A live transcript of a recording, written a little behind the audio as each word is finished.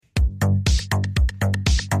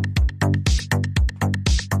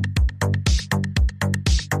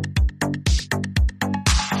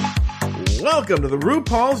Welcome to the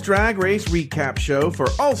RuPaul's Drag Race Recap Show for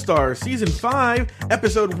All-Star Season 5,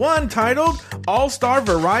 Episode 1, titled All-Star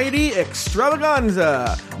Variety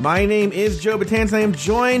Extravaganza. My name is Joe Batanz, and I am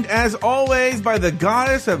joined, as always, by the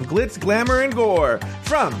goddess of glitz, glamour, and gore.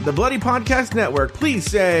 From the Bloody Podcast Network, please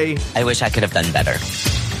say... I wish I could have done better.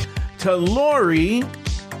 To Lori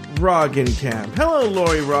Roggenkamp. Hello,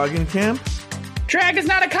 Lori Roggenkamp. Drag is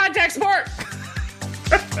not a contact sport!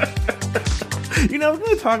 You know, I was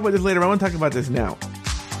going to talk about this later, but I want to talk about this now.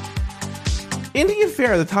 India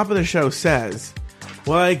Fair at the top of the show says,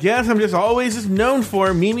 well, I guess I'm just always just known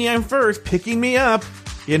for Mimi I'm First picking me up,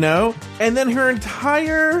 you know? And then her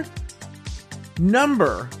entire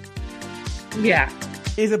number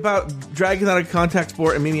is about drag is not a contact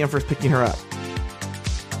sport and Mimi I'm First picking her up.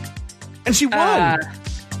 And she won!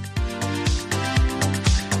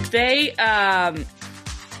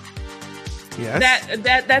 Yes.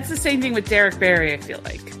 That's the same thing with Derek Barry, I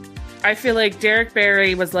feel like Derek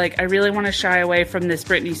Barry was like, I really want to shy away from this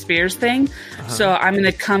Britney Spears thing, so I'm going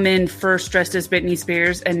to come in first dressed as Britney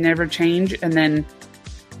Spears and never change, and then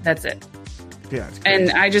that's it. Yeah,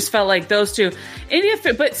 and I just felt like those two,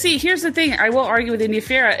 but see, here's the thing, I will argue with India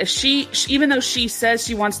Farah, she even though she says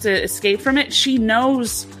she wants to escape from it, she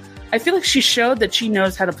knows, I feel like she showed that she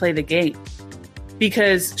knows how to play the game,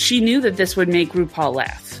 because she knew that this would make RuPaul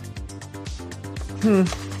laugh.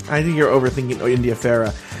 I think you're overthinking India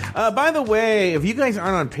Farah. By the way, if you guys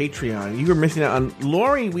aren't on Patreon, you were missing out on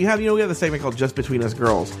Lori. We have the segment called Just Between Us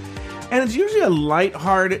Girls. And it's usually a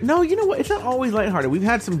lighthearted... No, you know what? It's not always lighthearted. We've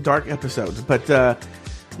had some dark episodes. But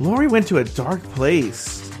Lori went to a dark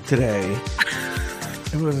place today.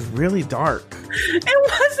 It was really dark.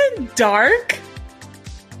 It wasn't dark.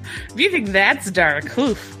 If you think that's dark,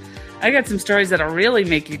 oof. I got some stories that'll really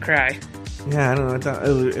make you cry. Yeah, I don't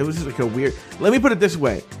know. It was just like a weird... Let me put it this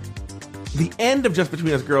way. The end of Just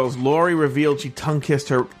Between Us Girls, Lori revealed she tongue-kissed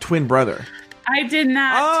her twin brother. I did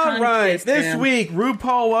not tongue-kiss him. This week,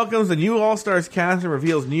 RuPaul welcomes the new All-Stars cast and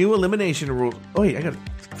reveals new elimination rules. Oh, wait, I gotta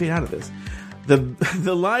fade out of this.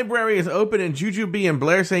 The library is open and Jujubee and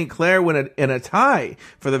Blair St. Clair win in a tie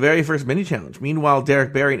for the very first mini-challenge. Meanwhile,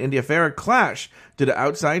 Derek Barry and India Farah clash due to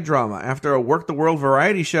outside drama. After a Work the World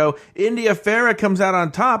variety show, India Farah comes out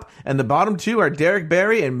on top, and the bottom two are Derek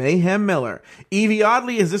Barry and Mayhem Miller. Evie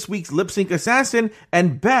Oddly is this week's lip-sync assassin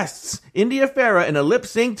and bests India Farah in a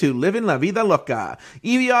lip-sync to Livin' La Vida Loca.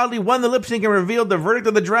 Evie Oddly won the lip-sync and revealed the verdict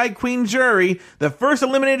of the drag queen jury. The first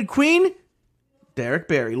eliminated queen... Derek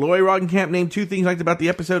Barry. Lori Roggenkamp named two things you liked about the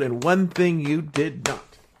episode and one thing you did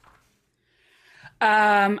not.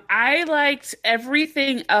 I liked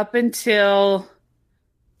everything up until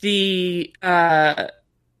the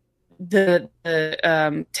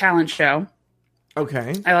talent show.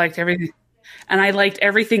 Okay. I liked everything. And I liked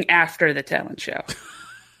everything after the talent show.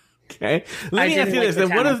 Okay. Let me ask you this.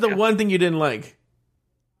 Then what is the one thing you didn't like?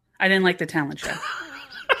 I didn't like the talent show.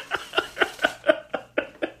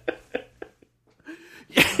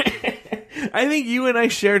 I think you and I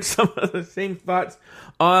shared some of the same thoughts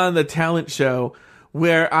on the talent show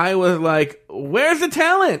where I was like, where's the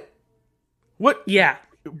talent? What? Yeah.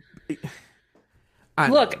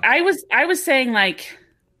 Look, I was saying, like,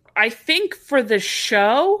 I think for the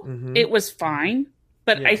show, it was fine.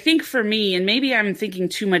 But I think for me, and maybe I'm thinking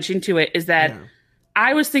too much into it, is that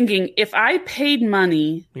I was thinking if I paid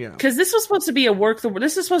money, because this was supposed to be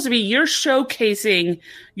this is supposed to be you're showcasing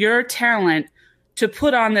your talent to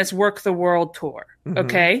put on this Work the World tour,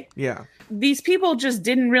 okay? Yeah. These people just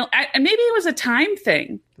didn't maybe it was a time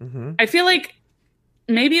thing. I feel like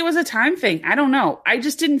maybe it was a time thing. I don't know. I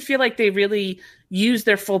just didn't feel like they really used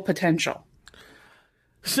their full potential.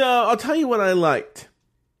 So, I'll tell you what I liked.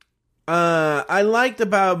 I liked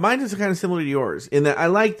mine is kind of similar to yours, in that I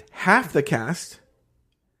liked half the cast.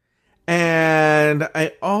 And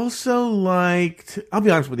I also liked, I'll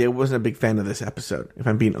be honest with you, I wasn't a big fan of this episode, if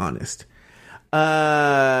I'm being honest.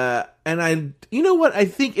 And you know what? I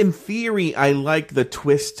think in theory, I like the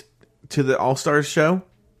twist to the All-Stars show.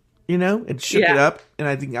 You know, it shook it up. And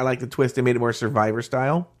I think I like the twist. They made it more Survivor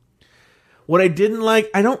style. What I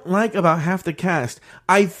don't like about half the cast,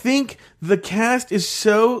 I think the cast is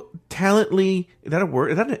so talently, is that a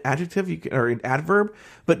word? Is that an adjective or an adverb?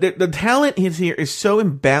 But the talent here is so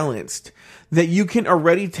imbalanced that you can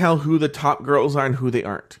already tell who the top girls are and who they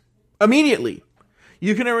aren't. Immediately.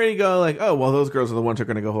 You can already go like, oh, well, those girls are the ones who are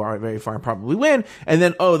going to go very far and probably win. And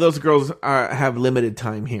then, oh, those girls have limited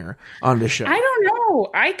time here on the show. I don't know.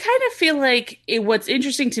 I kind of feel like what's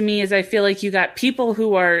interesting to me is I feel like you got people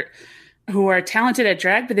who are talented at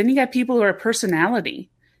drag, but then you got people who are personality.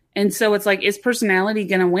 And so it's like, is personality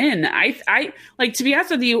going to win? I like, to be honest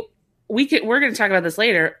with you, we're going to talk about this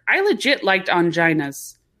later. I legit liked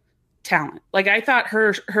Angina's talent. Like, I thought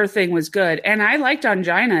her thing was good, and I liked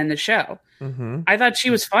Angina in the show. Mm-hmm. I thought she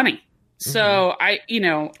was funny. So I don't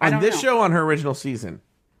know. On this show, on her original season.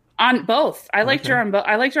 On both. I liked her on both.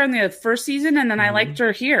 I liked her on the first season, and then I liked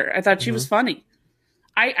her here. I thought she was funny.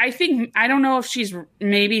 I think, I don't know if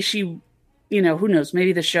maybe she, who knows?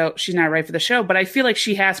 Maybe the show, she's not right for the show, but I feel like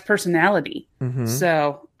she has personality. Mm-hmm.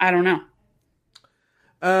 So I don't know.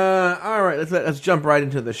 All right, let's jump right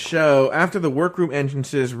into the show. After the workroom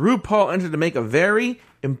entrances, RuPaul entered to make a very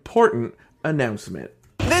important announcement.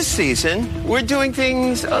 This season, we're doing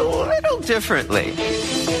things a little differently.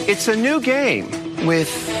 It's a new game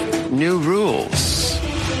with new rules.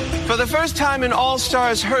 For the first time in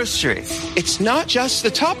All-Stars history, it's not just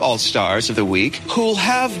the top All-Stars of the week who'll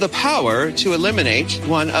have the power to eliminate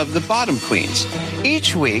one of the bottom queens.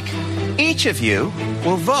 Each week, each of you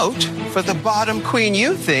will vote for the bottom queen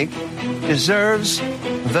you think deserves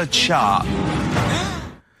the job.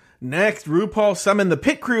 Next, RuPaul summoned the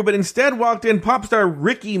pit crew, but instead walked in pop star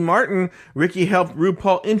Ricky Martin. Ricky helped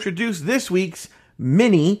RuPaul introduce this week's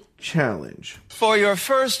mini challenge. For your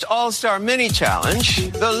first All-Star mini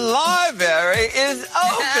challenge, the library is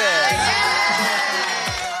open.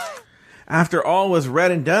 After all was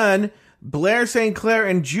read and done, Blair St. Clair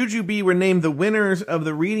and Jujubee were named the winners of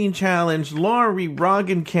the reading challenge. Laurie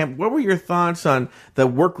Roggenkamp, what were your thoughts on the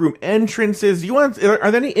workroom entrances? Are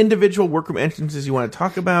there any individual workroom entrances you want to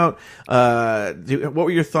talk about? What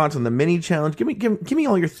were your thoughts on the mini challenge? Give me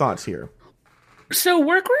all your thoughts here. So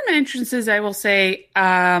workroom entrances, I will say,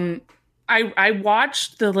 I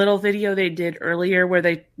watched the little video they did earlier where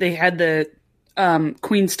they had the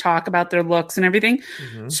queens talk about their looks and everything.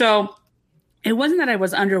 Mm-hmm. So it wasn't that I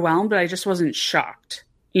was underwhelmed, but I just wasn't shocked.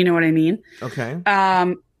 You know what I mean? Okay.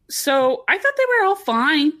 So I thought they were all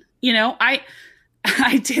fine. I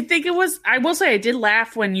did think it was, I will say I did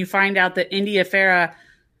laugh when you find out that India Farah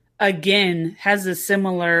again has a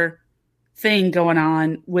similar thing going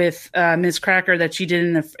on with Ms. Cracker that she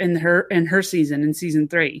did in her season, in season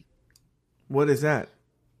 3. What is that?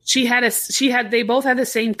 They both had the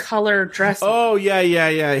same color dress. Oh, yeah.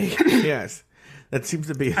 Yes. That seems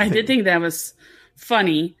to be a thing. I did think that was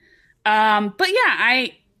funny. But yeah,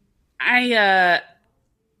 I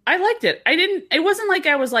liked it. It wasn't like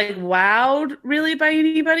I was like wowed really by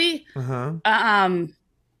anybody. Uh-huh.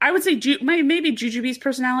 I would say maybe Jujubee's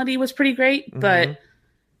personality was pretty great, but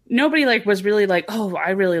nobody was really like, oh, I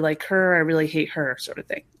really like her, I really hate her sort of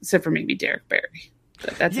thing, except for maybe Derek Barry.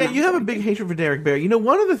 You have a big hatred for Derek Barry.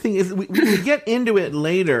 One of the things is we get into it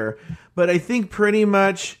later, but I think pretty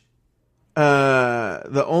much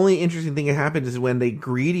the only interesting thing that happens is when they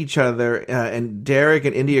greet each other, and Derek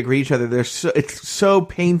and India greet each other. It's so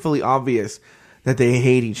painfully obvious that they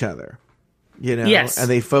hate each other, Yes. And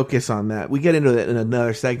they focus on that. We get into that in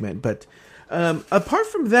another segment, but apart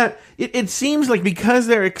from that, it seems like because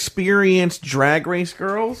they're experienced drag race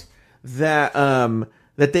girls that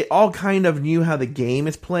they all kind of knew how the game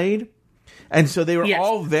is played, and so they were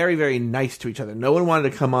all very, very nice to each other. No one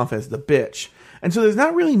wanted to come off as the bitch. And so there's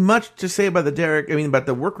not really much to say about about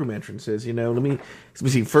the workroom entrances, Let me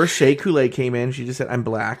see. First, Shea Coulee came in. She just said, I'm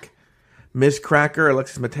black. Ms. Cracker,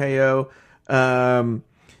 Alexis Mateo.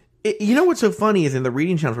 What's so funny is in the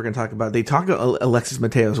reading challenge we're going to talk about, they talk about Alexis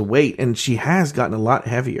Mateo's weight, and she has gotten a lot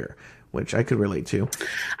heavier, which I could relate to.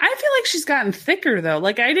 I feel like she's gotten thicker, though.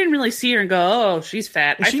 I didn't really see her and go, oh, she's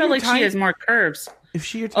fat. I felt like she has more curves.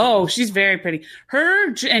 She's very pretty. Her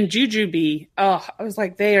and Jujubee, I was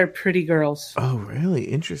like, they are pretty girls. Oh, really?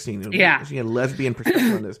 Interesting. Yeah. She had lesbian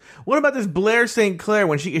perspective on this. What about this Blair St. Clair?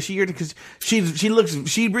 Because she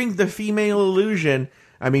brings the female illusion.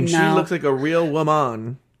 She looks like a real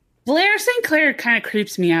woman. Blair St. Clair kind of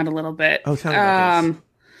creeps me out a little bit. Oh, tell me about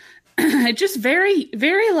this. Just very,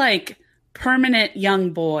 very permanent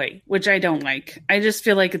young boy, which I don't like. I just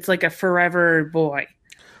feel like it's like a forever boy.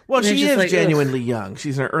 Well, she is genuinely young.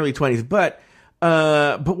 She's in her early 20s, but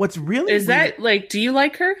what's really is weird, that do you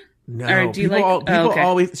like her? No, or do you people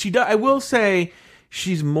always. She does. I will say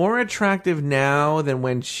she's more attractive now than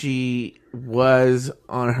when she was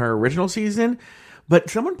on her original season. But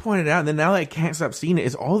someone pointed out, and then now I can't stop seeing it,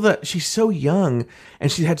 is she's so young,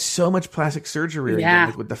 and she had so much plastic surgery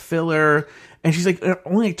with the filler, and she's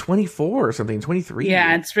only 24 or something, 23.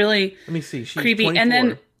 Yeah, it's really let me see, she's creepy. 24. And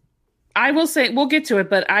then I will say, we'll get to it,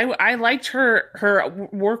 but I liked her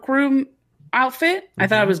workroom outfit. I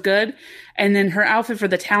thought it was good. And then her outfit for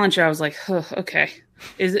the talent show, I was like, oh, okay.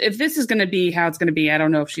 If this is going to be how it's going to be, I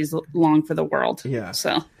don't know if she's long for the world. Yeah.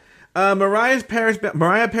 So, Mariah Paris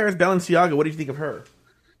Balenciaga, what did you think of her?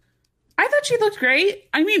 I thought she looked great.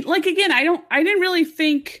 Again, I didn't really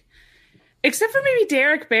think Except for maybe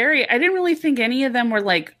Derek Barry. I didn't really think any of them were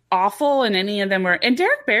like awful, and any of them were. And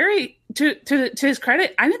Derek Barry, to his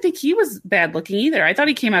credit, I didn't think he was bad looking either. I thought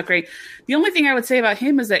he came out great. The only thing I would say about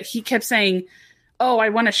him is that he kept saying, "Oh, I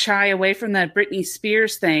want to shy away from that Britney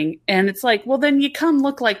Spears thing," and it's like, well, then you come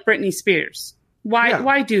look like Britney Spears.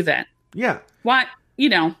 Why do that? Yeah. Why?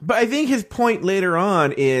 But I think his point later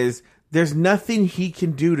on is there's nothing he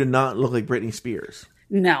can do to not look like Britney Spears.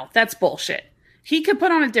 No, that's bullshit. He could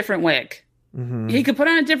put on a different wig. Mm-hmm. He could put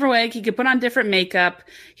on a different wig. He could put on different makeup.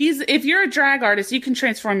 If you're a drag artist, you can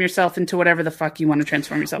transform yourself into whatever the fuck you want to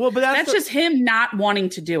transform yourself. Well, but that's just him not wanting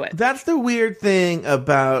to do it. That's the weird thing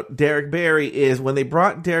about Derek Barry is when they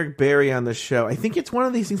brought Derek Barry on the show, I think it's one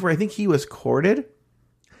of these things where I think he was courted.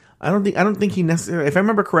 I don't think he necessarily, if I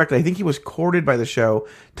remember correctly, I think he was courted by the show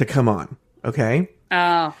to come on. Okay.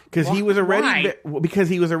 Because he was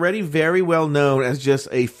already very well known as just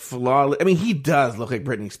a flawless. I mean, he does look like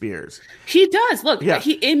Britney Spears. He does look. Yeah.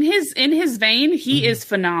 He in his vein, he is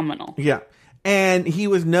phenomenal. Yeah, and he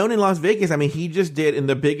was known in Las Vegas. I mean, he just did in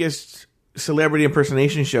the biggest celebrity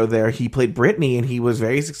impersonation show there. He played Britney, and he was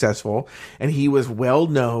very successful, and he was well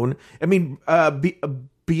known. I mean,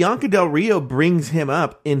 Bianca Del Rio brings him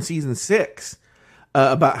up in season 6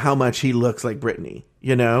 about how much he looks like Britney.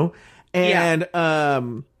 And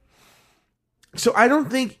so I don't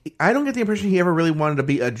get the impression he ever really wanted to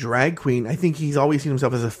be a drag queen. I think he's always seen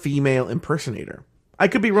himself as a female impersonator. I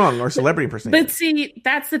could be wrong, or celebrity impersonator. But see,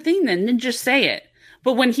 that's the thing then just say it.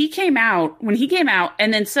 But when he came out,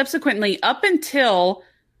 and then subsequently up until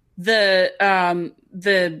the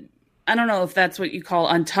I don't know if that's what you call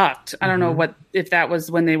untucked. I don't know if that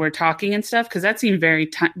was when they were talking and stuff, because that seemed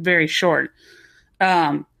very short.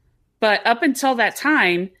 But up until that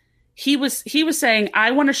time, he was saying,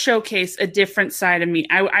 I want to showcase a different side of me.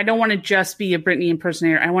 I don't want to just be a Britney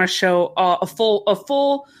impersonator. I want to show a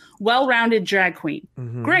full, well-rounded drag queen.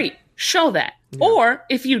 Mm-hmm. Great. Show that. Yeah. Or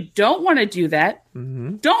if you don't want to do that,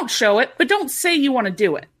 don't show it, but don't say you want to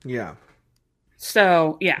do it. Yeah.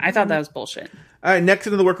 So, yeah, I thought that was bullshit. All right, next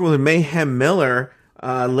into the working with Mayhem Miller,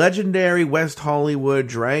 legendary West Hollywood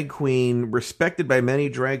drag queen, respected by many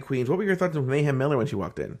drag queens. What were your thoughts on Mayhem Miller when she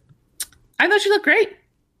walked in? I thought she looked great.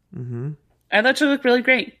 Mm-hmm. I thought she looked really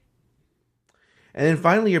great. And then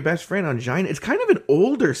finally, your best friend, Angina. It's kind of an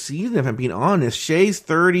older season, if I'm being honest. Shay's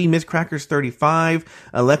 30, Miss Cracker's 35,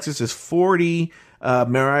 Alexis is 40,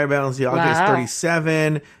 Mariah Balenciaga is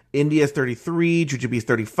 37, India's 33, Jujubee's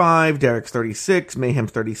 35, Derek's 36,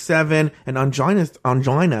 Mayhem's 37, and Angina.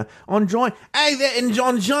 Hey, there,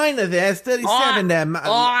 Angina there's 37 there.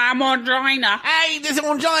 I'm Angina. Hey, there's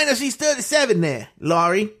Angina, she's 37 there,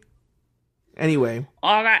 Laurie. Anyway.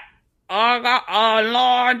 I got a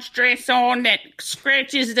large dress on that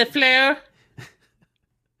scratches the floor.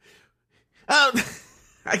 Oh,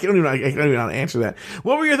 I can't even know how to answer that.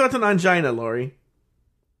 What were your thoughts on Angina, Laurie?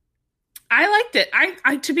 I liked it.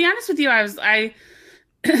 I to be honest with you, I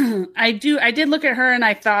did look at her and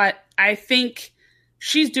I thought, I think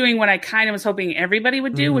she's doing what I kind of was hoping everybody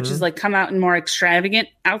would do, which is like come out in more extravagant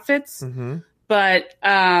outfits. Mm-hmm. But,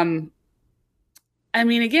 I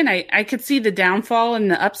mean, again, I could see the downfall and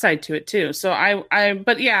the upside to it too. So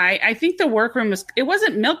I think the workroom it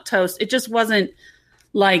wasn't milquetoast. It just wasn't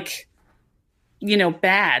like,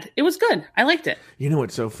 bad. It was good. I liked it. You know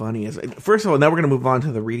what's so funny is, first of all, now we're going to move on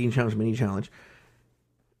to the reading challenge, mini challenge.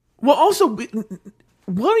 Well, also,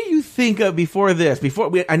 what do you think of before this?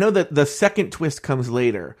 I know that the second twist comes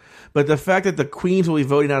later, but the fact that the queens will be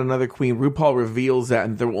voting out another queen, RuPaul reveals that,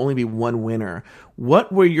 and there will only be one winner.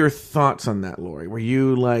 What were your thoughts on that, Laurie? Were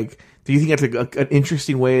you like, do you think that's an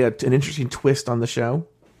interesting way, an interesting twist on the show?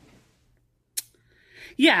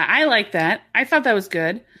 Yeah, I like that. I thought that was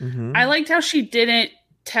good. Mm-hmm. I liked how she didn't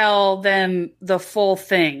tell them the full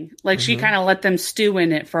thing. Like she kind of let them stew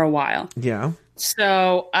in it for a while. Yeah.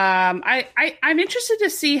 So I'm interested to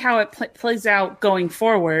see how it plays out going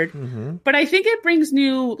forward. Mm-hmm. But I think it brings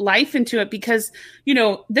new life into it because,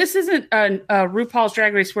 this isn't a RuPaul's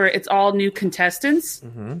Drag Race where it's all new contestants.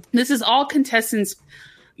 Mm-hmm. This is all contestants,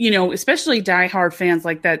 especially diehard fans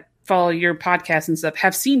like that follow your podcast and stuff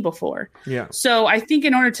have seen before. Yeah. So I think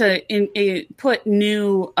in order to put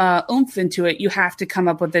new oomph into it, you have to come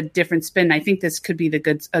up with a different spin. I think this could be a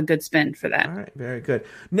good spin for that. All right, very good.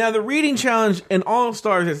 Now the reading challenge in All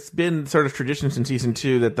Stars, it's been sort of tradition since season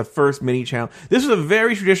 2 that the first mini challenge. This is a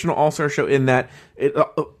very traditional All Star show in that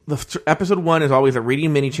the episode 1 is always a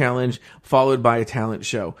reading mini challenge followed by a talent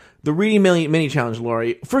show. The reading mini challenge,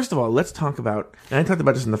 Laurie. First of all, let's talk about. And I talked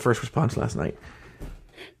about this in the first response last night.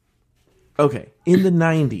 Okay, in the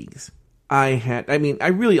 90s,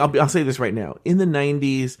 I'll say this right now. In the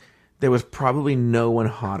 90s, there was probably no one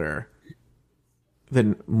hotter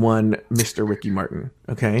than one Mr. Ricky Martin.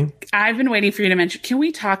 Okay. I've been waiting for you to mention. Can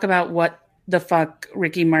we talk about what the fuck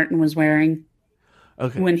Ricky Martin was wearing?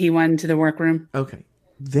 Okay. When he went into the workroom. Okay.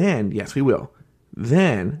 Then, yes, we will.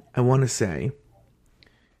 Then I want to say,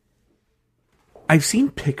 I've seen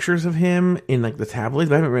pictures of him in like the tabloids,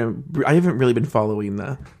 but I haven't really been following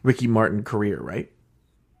the Ricky Martin career, right?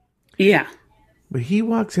 Yeah. But he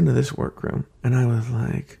walks into this workroom, and I was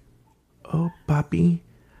like, "Oh, papi,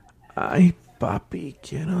 papi,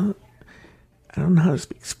 quiero." I don't know how to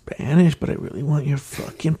speak Spanish, but I really want your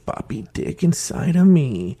fucking papi dick inside of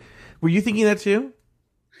me. Were you thinking that too?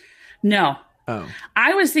 No. Oh.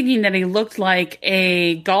 I was thinking that he looked like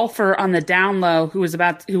a golfer on the down low who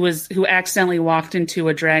accidentally walked into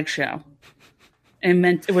a drag show and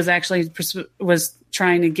was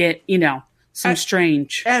trying to get, some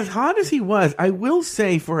strange. As hot as he was, I will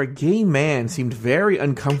say for a gay man seemed very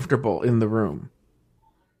uncomfortable in the room.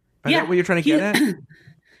 Is that what you're trying to get at?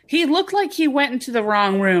 He looked like he went into the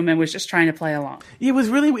wrong room and was just trying to play along. It was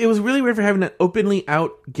really weird for having an openly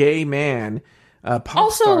out gay man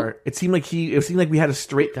pop star. It seemed like we had a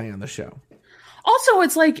straight guy on the show. Also,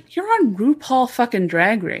 it's like you're on RuPaul fucking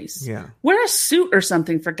Drag Race. Yeah. Wear a suit or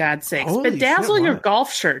something for God's sakes. Bedazzle your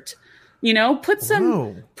golf shirt. Put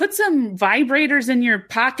some vibrators in your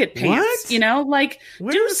pocket pants. What?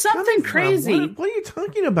 Do something crazy. What are you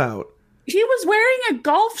talking about? He was wearing a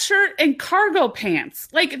golf shirt and cargo pants.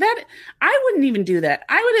 Like that, I wouldn't even do that.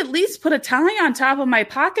 I would at least put a tie on top of my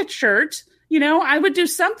pocket shirt. I would do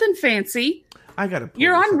something fancy.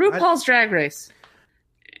 You're on RuPaul's Drag Race.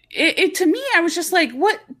 It to me, I was just like,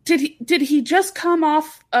 what did he just come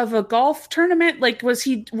off of a golf tournament? Like, was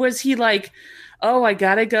he like, oh, I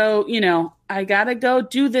gotta go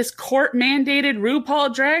do this court mandated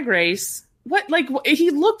RuPaul Drag Race. What? Like, he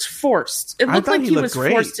looked forced. It looked like he was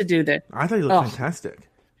great. Forced to do that. I thought he looked fantastic.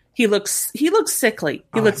 He looks sickly.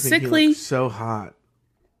 He looks sickly. He looked so hot.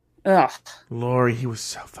 Ugh. Lori, he was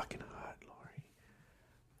so fucking hot, Lori.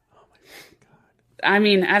 Oh my God. I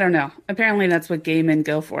mean, I don't know. Apparently that's what gay men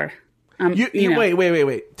go for.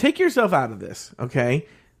 Wait. Take yourself out of this, okay?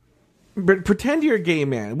 Pretend you're a gay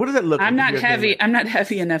man. What does that look like? I'm not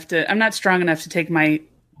heavy enough I'm not strong enough to take my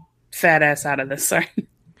fat ass out of this. Sorry.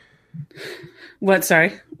 What?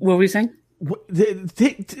 Sorry. What were we saying?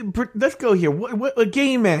 Let's go here. What a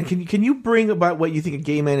gay man? Can you bring about what you think a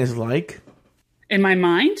gay man is like? In my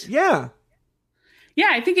mind? Yeah. Yeah,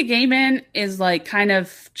 I think a gay man is like kind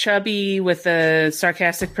of chubby with a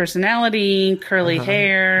sarcastic personality, curly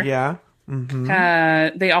hair. Yeah.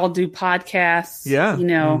 Mm-hmm. They all do podcasts. Yeah.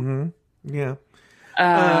 Mm-hmm. Yeah.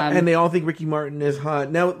 And they all think Ricky Martin is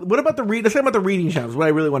hot. Now, what about let's talk about the reading challenge, what I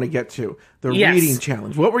really want to get to. The reading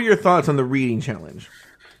challenge. What were your thoughts on the reading challenge?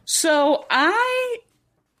 So I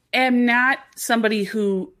am not somebody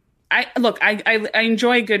who... I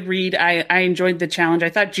enjoy a good read. I enjoyed the challenge. I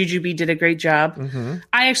thought Jujubee did a great job. Mm-hmm.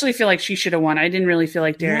 I actually feel like she should have won. I didn't really feel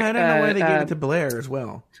like Derek. Yeah, I don't know why they gave it to Blair as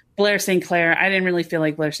well. Blair St. Clair. I didn't really feel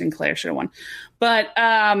like Blair St. Clair should have won. But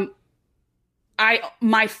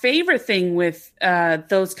my favorite thing with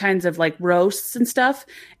those kinds of like roasts and stuff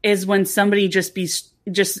is when somebody just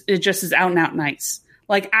is out and out nice.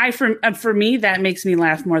 Like for me, that makes me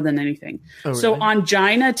laugh more than anything. Oh, really? So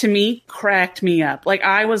Angina to me cracked me up. Like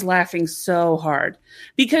I was laughing so hard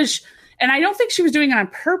and I don't think she was doing it on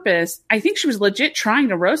purpose. I think she was legit trying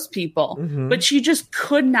to roast people, but she just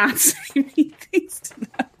could not say mean things to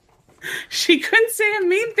them. She couldn't say a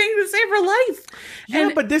mean thing to save her life. Yeah,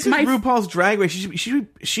 but this is RuPaul's Drag Race.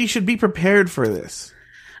 She should be prepared for this.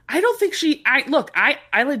 I don't think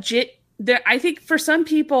I legit. I think for some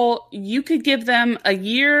people, you could give them a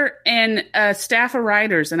year and a staff of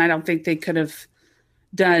writers, and I don't think they could have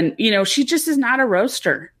done. She just is not a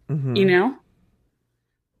roaster. Mm-hmm.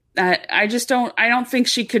 I just don't. I don't think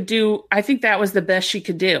she could do. I think that was the best she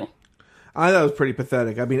could do. I thought it was pretty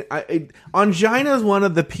pathetic. I mean, Angina is one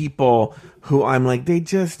of the people who I'm like,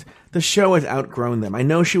 the show has outgrown them. I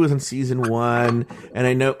know she was in season 1, and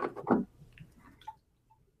I know.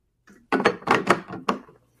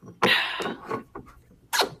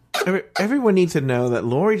 Everyone needs to know that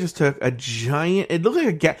Lori just took a giant. It looks like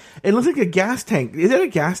a gas tank. Is that a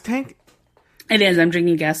gas tank? It is. I'm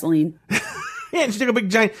drinking gasoline. Yeah, and she took a big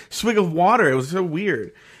giant swig of water. It was so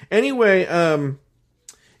weird. Anyway, I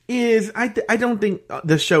don't think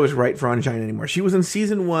the show is right for Angina anymore. She was in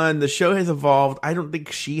season 1. The show has evolved. I don't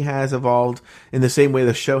think she has evolved in the same way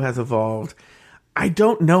the show has evolved. I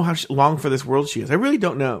don't know how long for this world she is. I really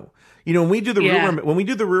don't know. When we do the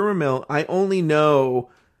rumor mill, I only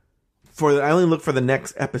know. I only look for the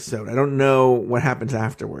next episode. I don't know what happens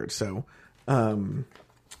afterwards. So,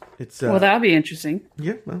 it's well, that'll be interesting.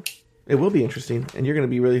 Yeah, well, It will be interesting, and you're going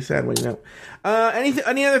to be really sad when you know.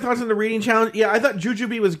 Any other thoughts on the reading challenge? Yeah, I thought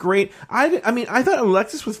Jujubee was great. I mean, I thought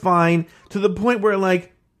Alexis was fine to the point where,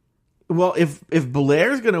 like, well, if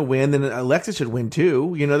Blair's going to win, then Alexis should win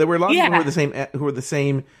too. You know, there were a lot of people who were the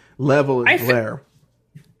same level as Blair.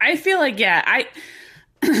 I feel like, I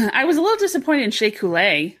was a little disappointed in Shea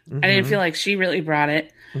Coulee. I didn't feel like she really brought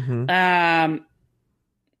it.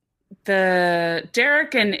 The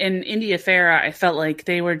Derek and India Farah, I felt like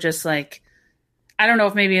they were just like, I don't know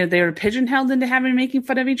if maybe they were pigeonholed into making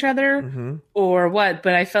fun of each other or what,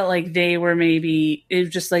 but I felt like it was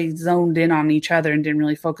just like zoned in on each other and didn't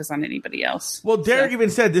really focus on anybody else. Well, Derek even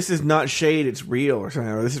said, this is not shade, it's real, or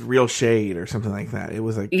something, or this is real shade, or something like that. It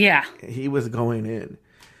was like, he was going in.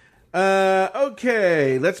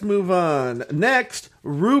 Okay, let's move on. Next,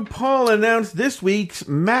 RuPaul announced this week's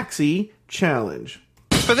Maxi Challenge.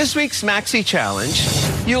 For this week's Maxi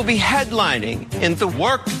Challenge, you'll be headlining in the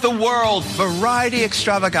Work the World Variety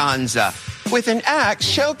Extravaganza with an act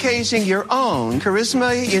showcasing your own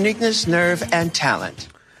charisma, uniqueness, nerve, and talent.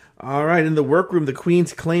 All right, in the workroom, the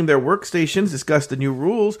queens claimed their workstations, discussed the new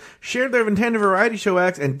rules, shared their intended variety show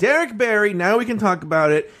acts, and Derek Barry, now we can talk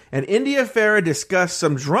about it, and India Farah discussed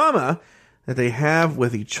some drama that they have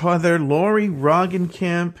with each other. Lori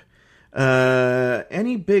Roggenkamp,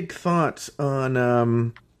 any big thoughts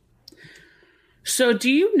on... So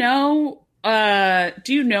do you know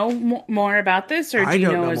more about this, or do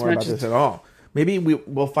you know as much about this at all? Maybe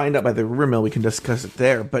we'll find out by the rumor mill. We can discuss it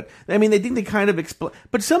there. But I mean, I think they kind of explain.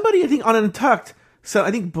 But somebody, I think, on Untucked, so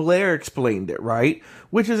I think Blair explained it, right?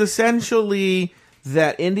 Which is essentially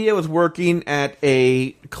that India was working at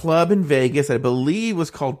a club in Vegas, I believe was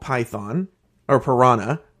called Python or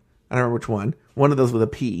Piranha. I don't remember which one. One of those with a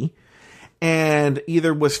P. And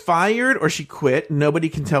either was fired or she quit. Nobody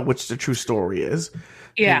can tell which the true story is.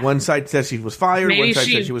 Yeah. One side says she was fired. Maybe one side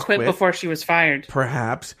says she was quit before she was fired.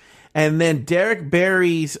 Perhaps. And then Derek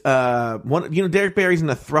Barry's Derek Barry's in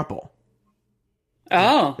a throuple.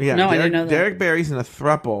 Oh, yeah. No, I didn't know that. Derek Barry's in a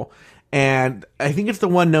throuple, and I think it's the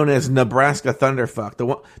one known as Nebraska Thunderfuck,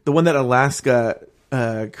 the one that Alaska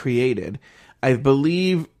created. I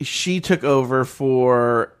believe she took over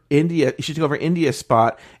for India. She took over India's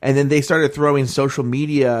spot, and then they started throwing social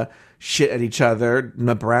media shit at each other,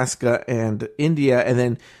 Nebraska and India, and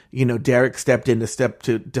then Derek stepped in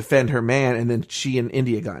to defend her man, and then she and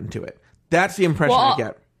India got into it. That's the impression I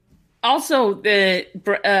get. Also, Derek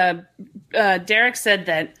said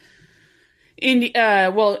that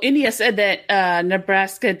India said that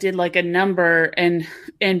Nebraska did like a number and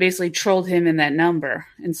basically trolled him in that number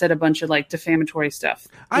and said a bunch of like defamatory stuff.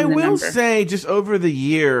 I will say, just over the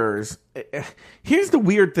years, here's the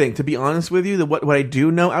weird thing. To be honest with you, what I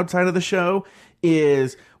do know outside of the show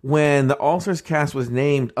is when the All-Stars cast was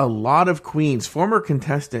named, a lot of queens, former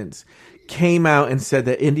contestants, came out and said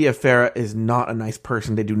that India Farah is not a nice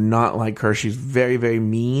person. They do not like her. She's very, very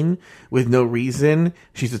mean with no reason.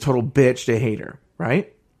 She's a total bitch. They hate her,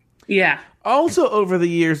 right? Yeah. Also, over the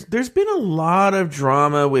years, there's been a lot of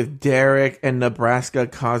drama with Derek and Nebraska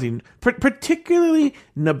causing, particularly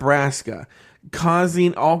Nebraska,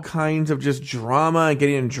 causing all kinds of just drama and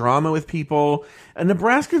getting in drama with people. And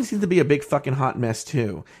Nebraska seems to be a big fucking hot mess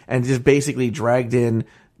too, and just basically dragged in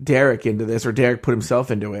Derek into this, or Derek put himself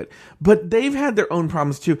into it. But they've had their own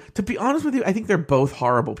problems too. To be honest with you, I think they're both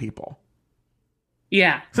horrible people.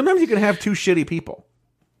 Yeah. Sometimes you can have two shitty people.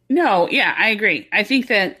 No, yeah, I agree. I think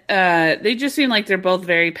that they just seem like they're both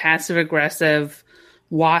very passive aggressive,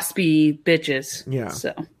 waspy bitches. Yeah.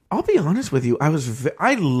 So I'll be honest with you.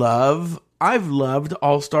 I've loved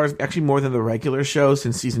All Stars actually more than the regular show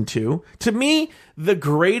since season 2. To me, the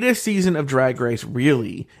greatest season of Drag Race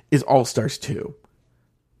really is All Stars 2.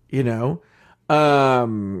 To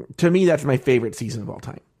me, that's my favorite season of all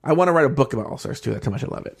time. I want to write a book about All Stars 2. That's how much I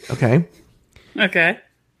love it. Okay. Okay.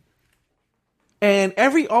 And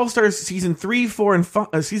every All Stars seasons 3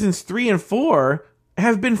 and 4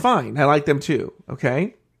 have been fine. I like them too.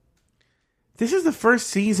 Okay. This is the first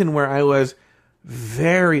season where I was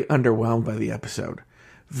very underwhelmed by the episode.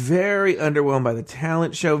 Very underwhelmed by the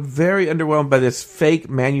talent show. Very underwhelmed by this fake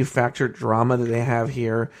manufactured drama that they have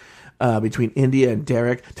here between India and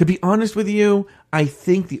Derek. To be honest with you, I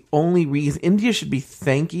think the only reason India should be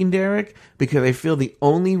thanking Derek, because I feel the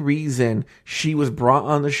only reason she was brought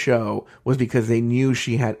on the show was because they knew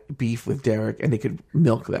she had beef with Derek and they could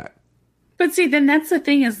milk that. But see, then that's the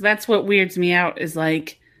thing, is that's what weirds me out, is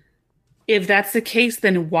like, if that's the case,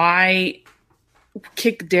 then why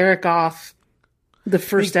kick Derek off the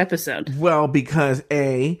first episode? Well, because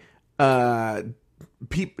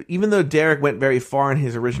even though Derek went very far in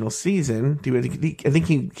his original season, I think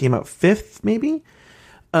he came out 5th, maybe.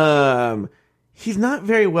 He's not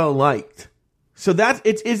very well liked. So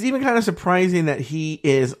it's even kind of surprising that he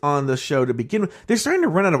is on the show to begin with. They're starting to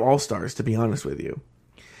run out of All-Stars, to be honest with you.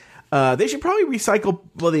 They should probably recycle.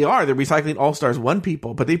 Well, they are. They're recycling All-Stars 1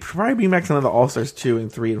 people, but they probably bring back some of the All-Stars 2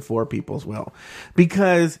 and 3 and 4 people as well.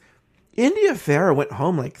 Because India Farah went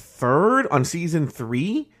home like 3rd on season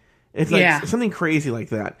 3. It's like something crazy like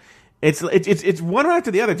that. It's one right after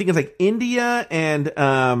the other. I think it's like India and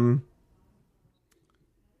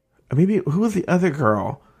maybe who was the other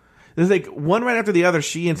girl? There's like one right after the other.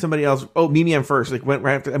 She and somebody else. Oh, Mimi M first. Like went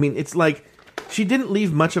right after. I mean, it's like she didn't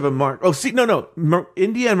leave much of a mark. Oh, see, no.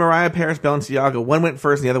 India and Mariah Paris Balenciaga. One went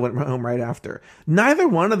first, and the other went home right after. Neither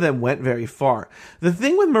one of them went very far. The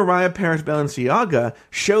thing with Mariah Paris Balenciaga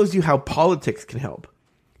shows you how politics can help.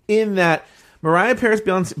 In that Mariah Paris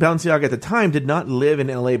Balenciaga at the time did not live in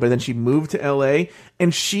LA, but then she moved to LA,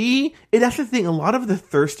 and that's the thing. A lot of the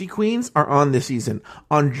thirsty queens are on this season.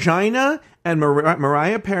 Angina and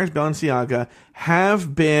Mariah Paris Balenciaga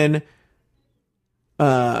have been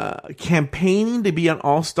campaigning to be on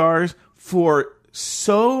All Stars for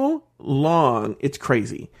so long. It's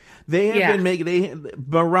crazy. They have been making.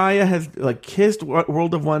 Mariah has like kissed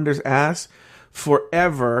World of Wonder's ass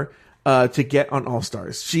forever to get on All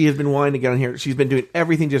Stars. She has been wanting to get on here. She's been doing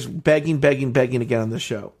everything, just begging to get on the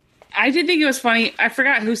show. I did think it was funny. I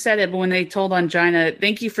forgot who said it, but when they told Angina,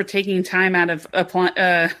 "Thank you for taking time out of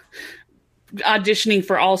auditioning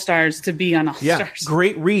for All Stars to be on All Stars." Yeah,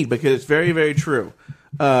 great read, because it's very, very true.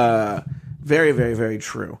 Very, very, very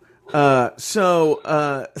true. So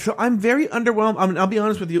I'm very underwhelmed. I'll be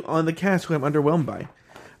honest with you on the cast who I'm underwhelmed by.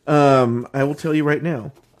 I will tell you right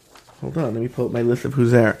now. Hold on, let me pull up my list of who's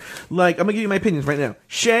there. Like, I'm gonna give you my opinions right now.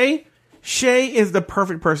 Shay is the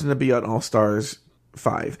perfect person to be on All Stars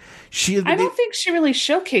 5. I don't think she really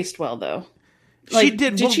showcased well, though. Like, she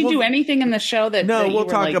did. Did she do anything in the show that? No, that we'll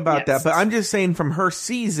talk about that. But I'm just saying, from her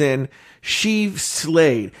season, she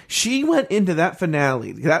slayed. She went into that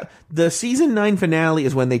finale. The season 9 finale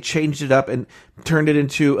is when they changed it up and turned it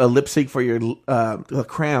into a lip sync for your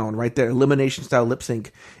crown, right there, elimination style lip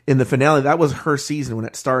sync in the finale. That was her season when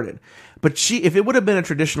it started. But if it would have been a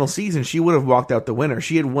traditional season, she would have walked out the winner.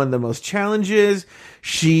 She had won the most challenges.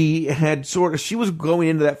 She was going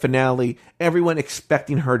into that finale, everyone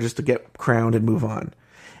expecting her just to get crowned and move on.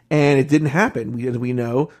 And it didn't happen. We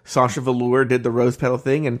know Sasha Velour did the rose petal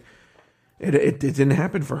thing, and it didn't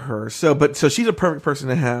happen for her. So she's a perfect person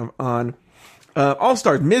to have on All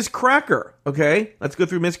Stars. Ms. Cracker. Okay, let's go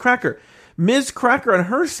through Ms. Cracker. Ms. Cracker on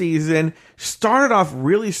her season started off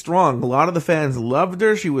really strong. A lot of the fans loved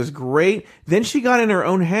her. She was great. Then she got in her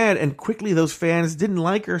own head, and quickly those fans didn't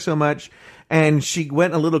like her so much, and she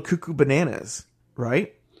went a little cuckoo bananas,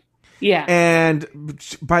 right? Yeah. And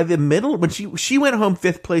by the middle, when she went home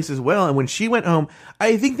 5th place as well, and when she went home,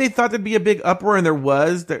 I think they thought there'd be a big uproar, and there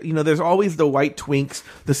was. There's always the white twinks,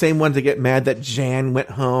 the same ones that get mad that Jan went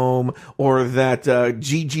home or that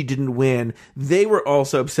Gigi didn't win. They were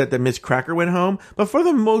also upset that Miss Cracker went home, but for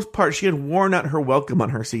the most part, she had worn out her welcome on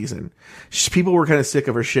her season. People were kind of sick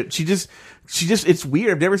of her shit. She just, it's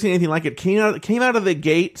weird. I've never seen anything like it. Came out of the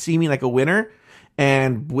gate seeming like a winner,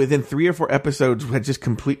 and within 3 or 4 episodes had just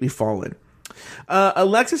completely fallen.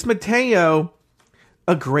 Alexis Mateo,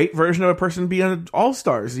 a great version of a person being an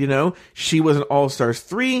All-Stars, She was an All-Stars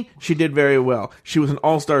 3, she did very well. She was an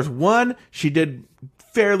All-Stars 1, she did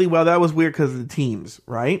fairly well. That was weird because of the teams,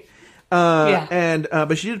 right? Yeah.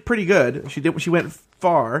 But she did pretty good. She went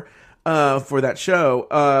far for that show.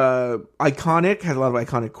 Iconic, has a lot of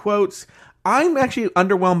iconic quotes. I'm actually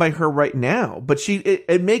underwhelmed by her right now, but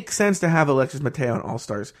it makes sense to have Alexis Mateo on All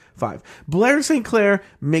Stars 5. Blair St. Clair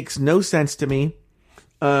makes no sense to me.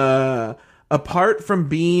 Apart from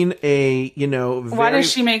being why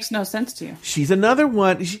does she makes no sense to you? She's another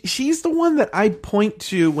one. She's the one that I point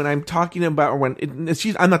to when I'm talking about, or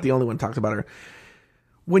I'm not the only one who talks about her.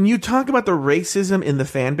 When you talk about the racism in the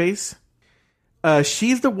fan base,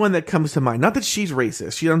 she's the one that comes to mind. Not that she's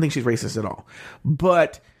racist. I don't think she's racist at all,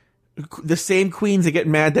 but the same queens that get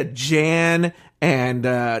mad that Jan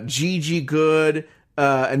and Gigi Good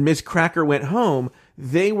and Miss Cracker went home,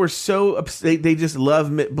 they were so upset. They just love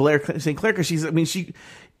Blair St. Clair because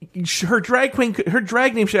her drag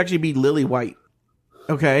name should actually be Lily White.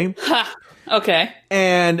 Okay. Okay.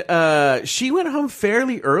 And she went home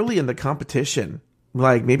fairly early in the competition.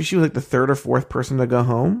 Like maybe she was like the 3rd or 4th person to go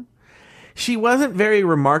home. she wasn't very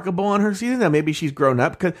remarkable on her season. Now, maybe she's grown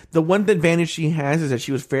up, because the one advantage she has is that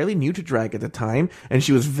she was fairly new to drag at the time, and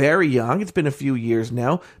she was very young. It's been a few years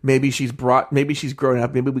now. Maybe she's grown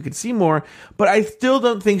up. Maybe we could see more, but I still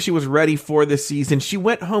don't think she was ready for this season. She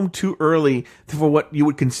went home too early for what you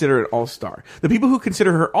would consider an all-star. The people who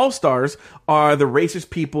consider her all-stars are the racist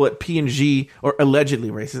people at P&G, or allegedly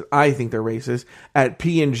racist. I think they're racist, at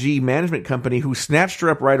P&G Management Company, who snatched her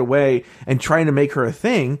up right away and trying to make her a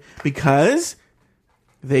thing because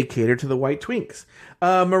they cater to the white twinks.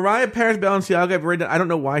 Mariah Paris Balenciaga, I don't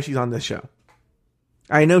know why she's on this show.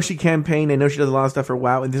 I know she campaigned. I know she does a lot of stuff for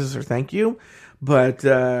WoW, and this is her thank you. But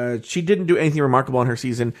she didn't do anything remarkable on her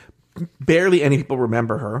season. Barely any people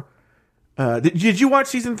remember her. Did you watch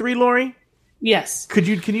season 3, Lori? Yes. Can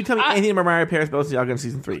you tell me anything about Mariah Paris Balenciaga in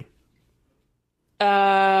season 3?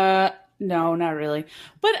 No, not really.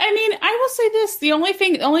 But I mean, I will say this: the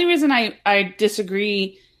only reason I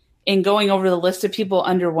disagree in going over the list of people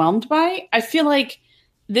underwhelmed by, I feel like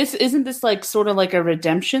this isn't this like sort of like a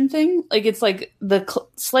redemption thing. Like it's like the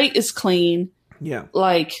slate is clean. Yeah.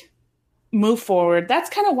 Like move forward.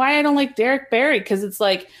 That's kind of why I don't like Derek Barry, because it's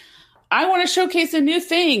like I want to showcase a new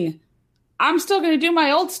thing. I'm still going to do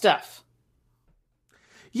my old stuff.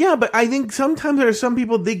 Yeah, but I think sometimes there are some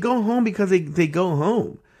people, they go home because they go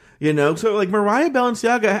home. You know, so like Mariah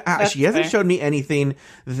Balenciaga, she hasn't showed me anything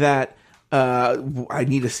that I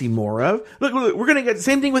need to see more of. Look, we're going to get the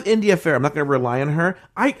same thing with India Farah. I'm not going to rely on her.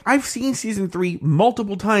 I've seen season 3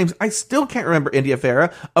 multiple times. I still can't remember India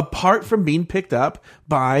Farah, apart from being picked up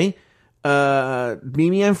by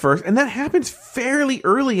Mimi and First. And that happens fairly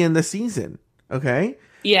early in the season. Okay?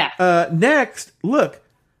 Yeah. Next, look,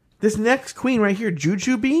 this next queen right here,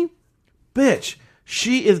 Jujubee, bitch.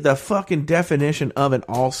 She is the fucking definition of an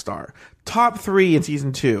all-star. Top 3 in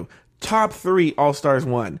season 2. Top 3 All-Stars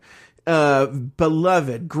 1.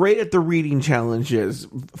 Beloved. Great at the reading challenges.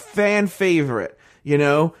 Fan favorite. You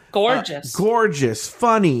know? Gorgeous. Gorgeous.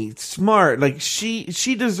 Funny. Smart. Like,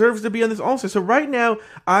 she deserves to be on this All-Star. So right now,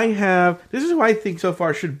 this is who I think so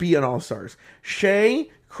far should be on All-Stars. Shay,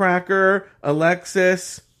 Cracker,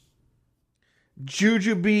 Alexis,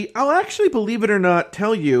 Jujubee. I'll actually, believe it or not,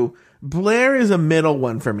 tell you, Blair is a middle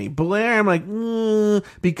one for me. Blair, I'm like,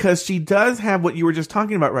 because she does have what you were just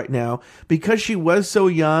talking about right now. Because she was so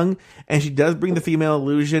young, and she does bring the female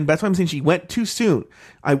illusion. That's why I'm saying she went too soon.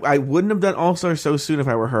 I wouldn't have done All-Star so soon if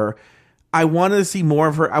I were her. I wanted to see more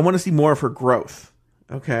of her. I want to see more of her growth.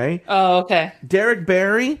 Okay? Oh, okay. Derek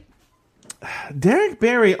Barry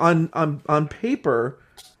on paper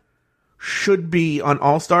should be on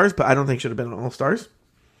All-Stars, but I don't think should have been on All-Stars.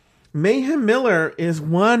 Mayhem Miller is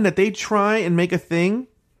one that they try and make a thing.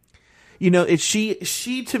 You know,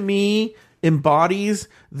 she to me embodies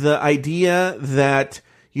the idea that,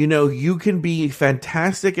 you know, you can be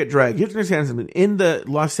fantastic at drag. You have to understand something. In the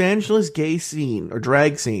Los Angeles gay scene or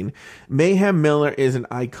drag scene, Mayhem Miller is an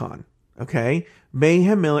icon. Okay?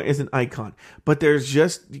 Mayhem Miller is an icon. But there's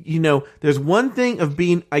just, you know, there's one thing of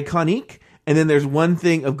being iconic, and then there's one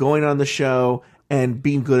thing of going on the show and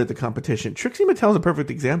being good at the competition. Trixie Mattel is a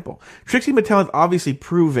perfect example. Trixie Mattel has obviously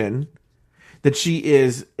proven that she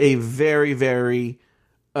is a very, very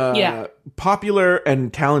popular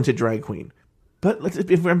and talented drag queen. But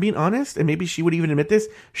if I'm being honest, and maybe she would even admit this,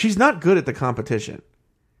 she's not good at the competition.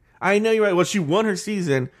 I know you're right. Well, she won her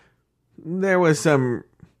season. There was some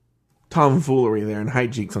tomfoolery there and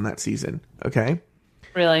hijinks on that season. Okay?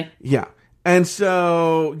 Really? Yeah. And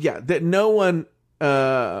so, yeah, that no one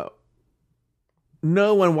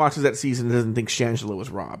watches that season and doesn't think Shangela was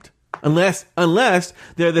robbed. Unless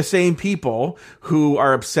they're the same people who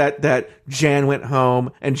are upset that Jan went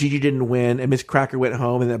home and Gigi didn't win and Miss Cracker went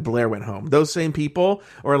home and that Blair went home. Those same people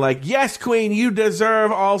are like, yes, Queen, you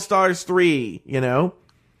deserve All-Stars 3, you know?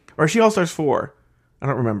 Or is she All-Stars 4? I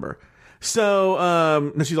don't remember.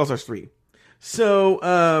 So, no, she's All-Stars 3.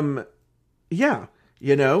 So, yeah,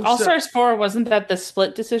 you know. All-Stars 4, wasn't that the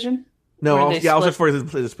split decision? No, All-Stars 4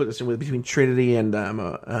 is the split decision between Trinity and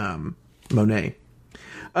Monet.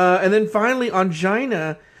 And then finally,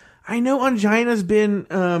 Angina. I know Angina's been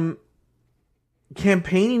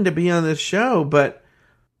campaigning to be on this show, but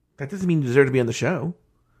that doesn't mean you deserve to be on the show.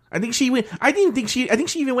 I think she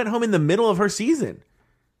even went home in the middle of her season.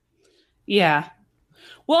 Yeah.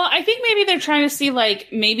 Well, I think maybe they're trying to see, like,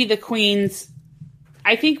 maybe the queens.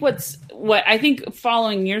 I think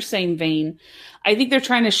following your same vein, I think they're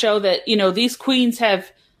trying to show that, you know, these queens have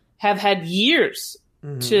had years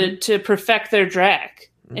to perfect their drag.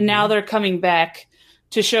 And now they're coming back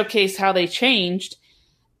to showcase how they changed.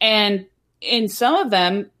 And in some of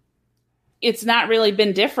them, it's not really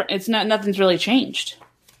been different. Nothing's really changed.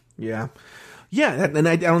 Yeah. Yeah, and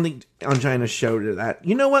I don't think Angina showed her that.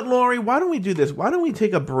 You know what, Lori? Why don't we do this? Why don't we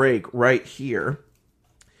take a break right here?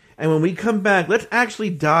 And when we come back, let's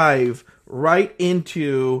actually dive right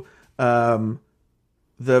into the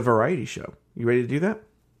variety show. You ready to do that?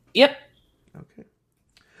 Yep. Okay.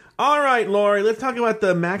 All right, Lori, let's talk about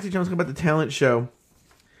the Maxi Show. Let's talk about the talent show.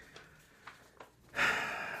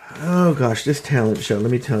 Oh, gosh, this talent show,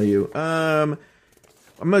 let me tell you. I'm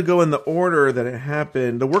going to go in the order that it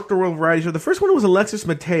happened. The Work the World variety show. The first one was Alexis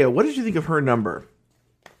Mateo. What did you think of her number?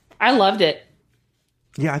 I loved it.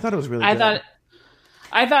 Yeah, I thought it was really good.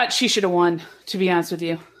 I thought she should have won, to be honest with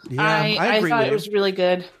you. Yeah, I agree thought with it was really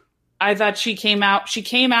good. I thought she came out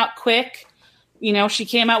quick. You know, she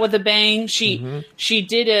came out with a bang. She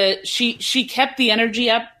kept the energy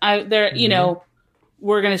up. You know,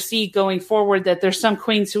 we're going to see going forward that there's some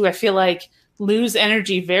queens who I feel like lose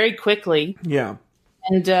energy very quickly. Yeah.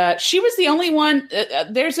 And she was the only one.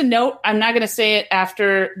 There's a note. I'm not going to say it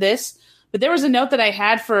after this, but there was a note that I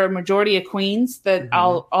had for a majority of queens that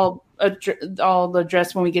I'll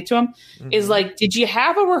address when we get to them. Is like, did you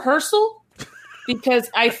have a rehearsal? Because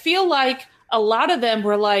I feel like a lot of them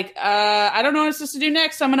were like, I don't know what I'm supposed to do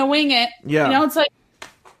next. I'm going to wing it. Yeah. You know, it's like,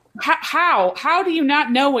 how do you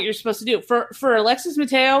not know what you're supposed to do? For Alexis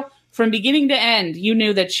Mateo, from beginning to end, you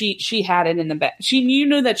knew that she had it in the back. You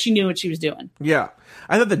knew that she knew what she was doing. Yeah.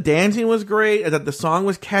 I thought the dancing was great. I thought the song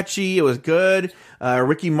was catchy. It was good.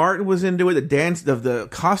 Ricky Martin was into it. The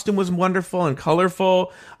costume was wonderful and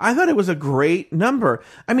colorful. I thought it was a great number.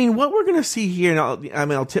 I mean, what we're going to see here,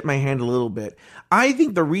 and I'll tip my hand a little bit. I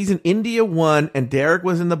think the reason India won and Derek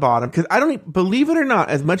was in the bottom, because I don't believe it or not,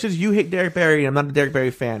 as much as you hate Derek Barry, and I'm not a Derek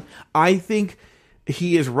Barry fan, I think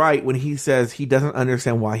he is right when he says he doesn't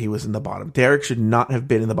understand why he was in the bottom. Derek should not have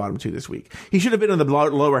been in the bottom two this week. He should have been in the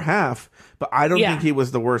lower half, but I don't think he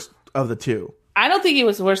was the worst of the two. I don't think he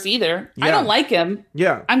was the worst either. Yeah. I don't like him.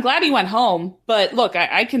 Yeah. I'm glad he went home, but look,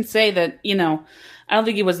 I can say that, you know, I don't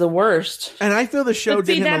think he was the worst. And I feel the show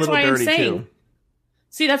did him a little dirty too.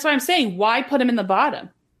 See, that's why I'm saying, why put him in the bottom?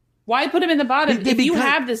 Why put him in the bottom? If you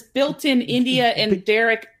have this built-in India and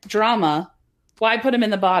Derek drama, why put him in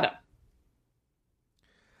the bottom?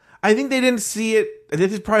 I think they didn't see it.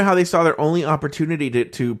 This is probably how they saw their only opportunity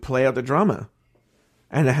to play out the drama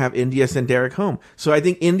and to have India send Derek home. So I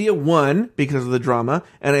think India won because of the drama,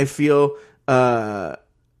 and I feel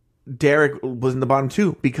Derek was in the bottom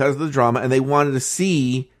too because of the drama, and they wanted to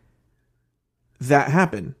see that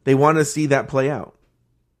happen. They wanted to see that play out.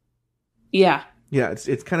 Yeah. Yeah,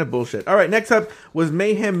 it's kind of bullshit. All right, next up was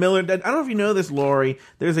Mayhem Miller. I don't know if you know this, Lori.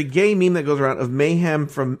 There's a gay meme that goes around of Mayhem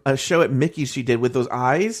from a show at Mickey's she did with those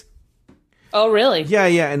eyes. Oh, really? Yeah,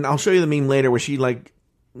 and I'll show you the meme later where she like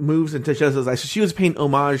moves and touches those eyes. So she was paying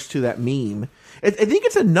homage to that meme. I think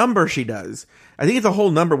it's a number she does. I think it's a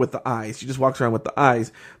whole number with the eyes. She just walks around with the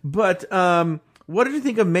eyes. But what did you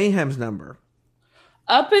think of Mayhem's number?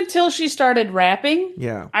 Up until she started rapping,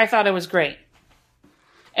 yeah, I thought it was great.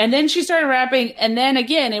 And then she started rapping, and then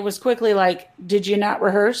again, it was quickly like, did you not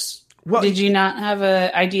rehearse? Well, did you not have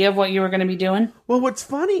an idea of what you were going to be doing? Well, what's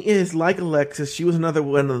funny is, like Alexis, she was another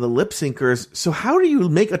one of the lip syncers. So how do you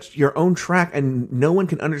make your own track and no one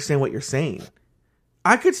can understand what you're saying?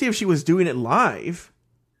 I could see if she was doing it live.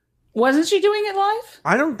 Wasn't she doing it live?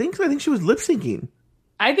 I don't think so. I think she was lip syncing.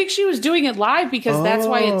 I think she was doing it live because that's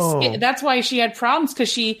why she had problems, because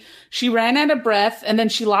she ran out of breath and then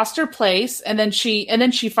she lost her place and then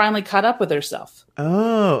she finally caught up with herself.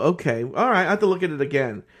 Oh, okay. All right. I have to look at it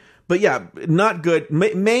again. But yeah, not good.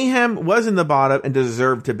 Mayhem was in the bottom and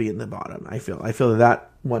deserved to be in the bottom. I feel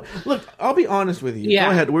that one. Look, I'll be honest with you. Yeah.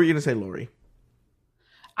 Go ahead. What were you going to say, Lori?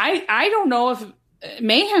 I don't know if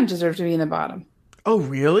Mayhem deserved to be in the bottom. Oh,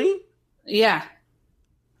 really? Yeah.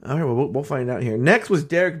 All right, well, we'll find out here. Next was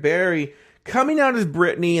Derek Barry coming out as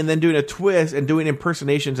Britney and then doing a twist and doing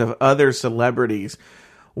impersonations of other celebrities.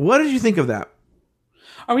 What did you think of that?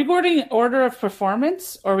 Are we going in order of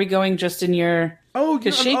performance, or are we going just in your...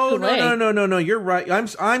 no. You're right.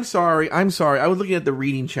 I'm sorry. I was looking at the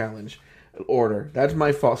reading challenge order. That's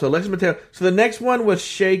my fault. So Alexis Mateo. So the next one was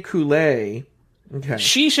Shea Coulee. Okay.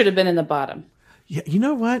 She should have been in the bottom. Yeah, you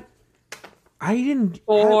know what? I didn't...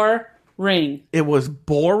 Boring. It was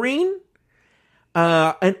boring.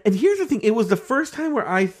 And here's the thing. It was the first time where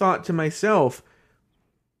I thought to myself,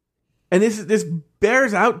 and this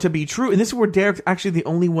bears out to be true, and this is where Derek's actually the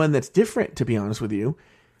only one that's different, to be honest with you,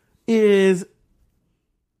 is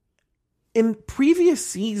in previous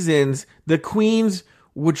seasons, the queens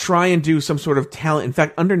would try and do some sort of talent. In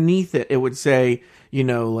fact, underneath it would say,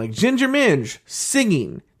 like Ginger Minge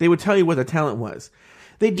singing. They would tell you what the talent was.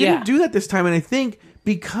 They didn't do that this time, and I think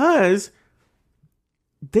because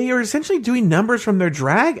they are essentially doing numbers from their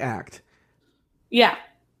drag act. Yeah.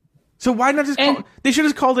 So why not just they should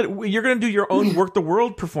have called it, you're going to do your own Work the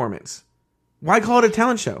World performance. Why call it a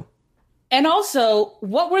talent show? And also,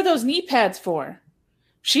 what were those knee pads for?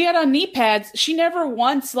 She had on knee pads. She never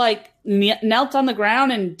once knelt on the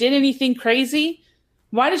ground and did anything crazy.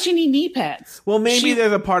 Why did she need knee pads? Well, maybe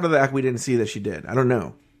there's a part of the act we didn't see that she did. I don't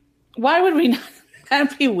know. Why would we not?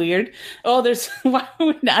 That'd be weird. Oh, why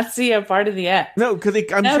would we not see a part of the act? No, because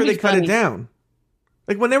I'm sure they cut it down.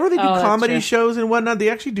 Like whenever they do comedy shows and whatnot, they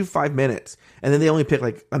actually do 5 minutes, and then they only pick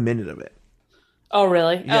like a minute of it. Oh,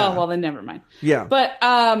 really? Yeah. Oh, well, then never mind. Yeah. But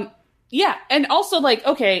yeah, and also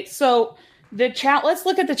okay, so let's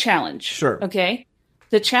look at the challenge. Sure. Okay.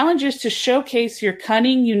 The challenge is to showcase your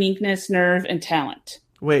cunning, uniqueness, nerve, and talent.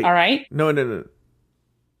 Wait. All right. No.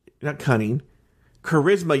 Not cunning.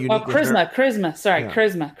 Charisma, uniqueness. Oh, charisma. Sorry, yeah.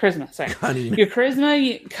 charisma. Sorry. Cunning. Your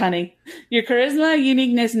charisma, cunning. Your charisma,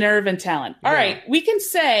 uniqueness, nerve, and talent. All right. We can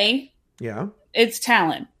say it's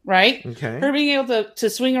talent, right? Okay. Her being able to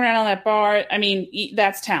swing around on that bar, I mean,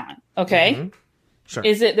 that's talent. Okay. Mm-hmm. Sure.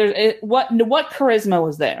 Is it what charisma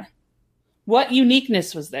was there? What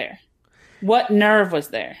uniqueness was there? What nerve was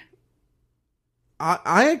there?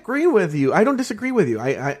 I agree with you. I don't disagree with you.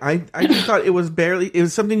 I just thought it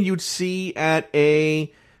was something you'd see at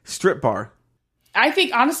a strip bar.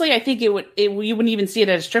 Honestly, you wouldn't even see it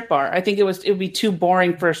at a strip bar. I think it would be too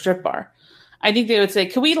boring for a strip bar. I think they would say,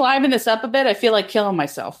 "Can we liven this up a bit? I feel like killing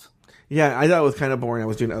myself." Yeah, I thought it was kind of boring. I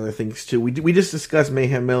was doing other things too. We just discussed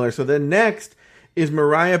Mayhem Miller. So then next is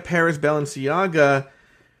Mariah Paris Balenciaga.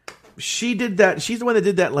 She did that. She's the one that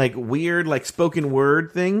did that weird spoken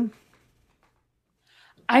word thing.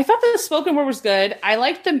 I thought the spoken word was good. I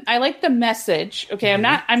liked the message. Okay,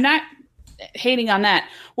 mm-hmm. I'm not hating on that.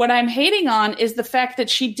 What I'm hating on is the fact that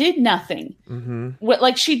she did nothing.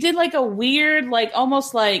 Mm-hmm. She did a weird,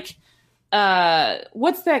 almost what's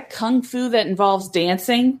that kung fu that involves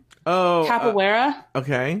dancing? Oh, capoeira.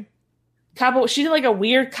 Okay. She did a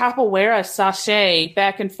weird capoeira sachet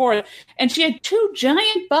back and forth, and she had 2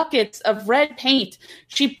 giant buckets of red paint.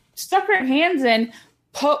 She stuck her hands in,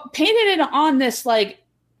 painted it on this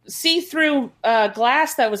see-through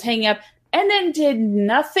glass that was hanging up, and then did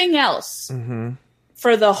nothing else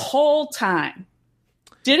for the whole time.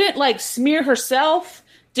 Didn't smear herself.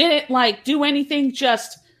 Didn't do anything.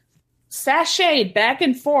 Just sashayed back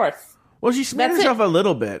and forth. Well, she smeared herself a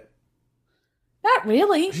little bit. Not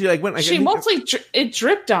really. She went. She mostly it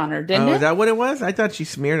dripped on her, didn't it? Is that what it was? I thought she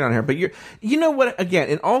smeared on her. But you know what? Again,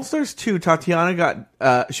 in All Stars 2, Tatiana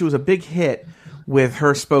got. She was a big hit with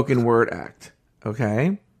her spoken word act.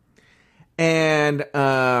 Okay, and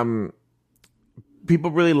people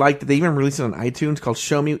really liked it. They even released it on iTunes called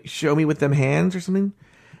 "Show Me with Them Hands" or something.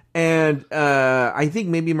 And I think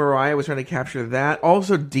maybe Mariah was trying to capture that.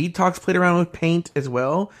 Also, Detox played around with paint as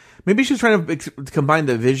well. Maybe she was trying to combine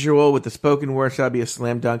the visual with the spoken word, so that'd be a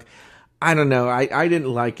slam dunk. I don't know. I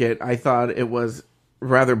didn't like it. I thought it was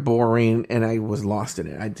rather boring, and I was lost in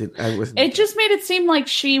it. It just made it seem like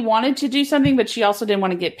she wanted to do something, but she also didn't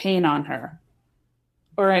want to get paint on her,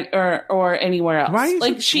 or anywhere else. Why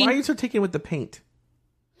are you so taken with the paint?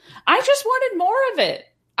 I just wanted more of it.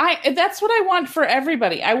 That's what I want for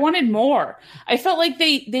everybody. I wanted more. I felt like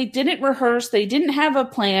they didn't rehearse. They didn't have a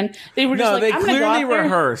plan. They were just they clearly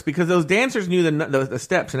rehearsed because those dancers knew the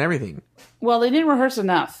steps and everything. Well, they didn't rehearse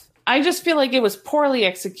enough. I just feel like it was poorly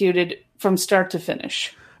executed from start to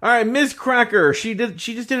finish. All right, Ms. Cracker. She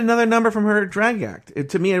just did another number from her drag act.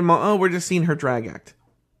 To me, we're just seeing her drag act.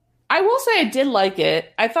 I will say I did like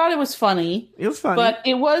it. I thought it was funny. It was funny, but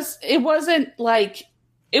it wasn't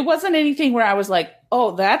anything where I was like,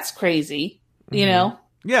 oh, that's crazy, you know?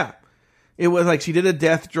 Yeah. It was she did a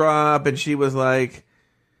death drop and she was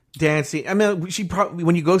dancing. I mean, she probably,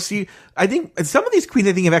 when you go see, I think some of these queens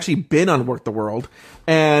have actually been on Work the World.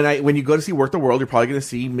 And when you go to see Work the World, you're probably going to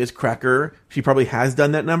see Ms. Cracker. She probably has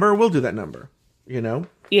done that number or will do that number, you know?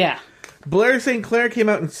 Yeah. Blair St. Clair came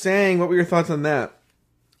out and sang. What were your thoughts on that?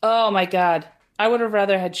 Oh my God. I would have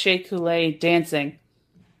rather had Shea Coulee dancing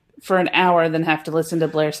for an hour than have to listen to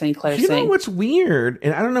Blair St. Clair sing. You know what's weird,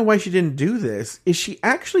 and I don't know why she didn't do this, is she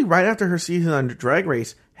actually, right after her season on Drag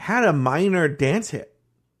Race, had a minor dance hit.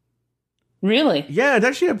 Really? Yeah, it's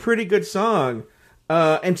actually a pretty good song.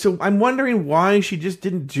 And so I'm wondering why she just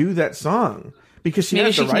didn't do that song. Because she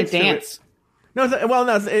has the rights to it. Maybe she can't dance.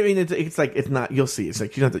 I mean, it's not, you'll see. It's you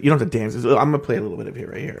don't have to dance. I'm going to play a little bit of it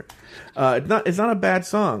right here. It's not a bad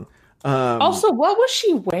song. Also, what was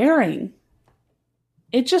she wearing?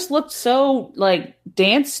 It just looked so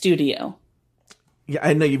dance studio. Yeah,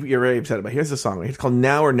 I know you're very upset about it. Here's the song. It's called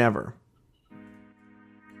Now or Never.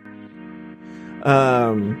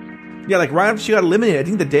 Yeah, like right after she got eliminated. I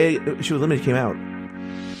think the day she was eliminated came out.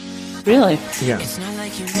 Really? Yeah. It's not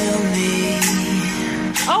like you knew me.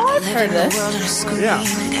 Oh, I've heard this. Yeah.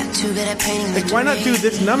 Like, why not do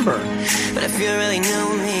this number? But if you really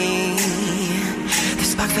knew me, the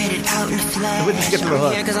spark faded out in the flash. Let's get to the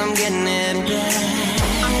hook. Cause I'm getting it back.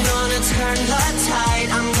 I'm gonna turn the tide.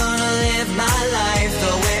 I'm gonna live my life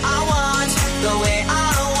the way I want, the way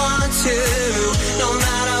I want to. No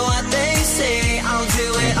matter what they say, I'll do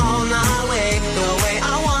it all my way, the way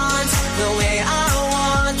I want, the way I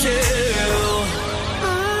want to.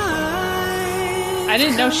 I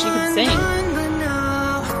didn't know she could sing.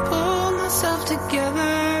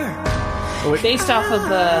 Based off of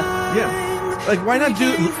the... Yeah. Like, why not do...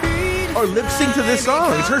 Or lip sync to this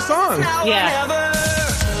song? It's her song. Yeah.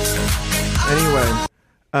 Anyway.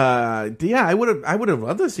 Yeah, I would have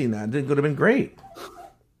loved to have seen that. It would have been great.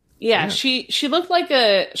 Yeah, she looked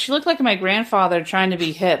like my grandfather trying to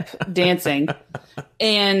be hip dancing.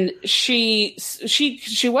 And she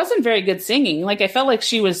wasn't very good singing. Like, I felt like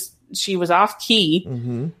she was off key,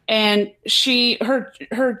 and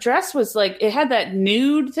her dress was like, it had that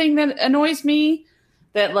nude thing that annoys me,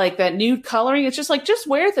 that nude coloring. It's just like, just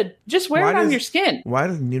wear it on your skin. Why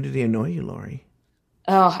does nudity annoy you, Lori?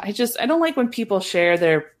 Oh, I don't like when people share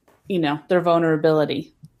their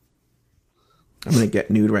vulnerability. I'm gonna get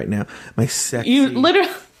nude right now. My sexy. You literally.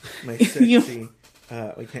 My sexy.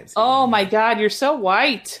 We can't see. Oh my God, you're so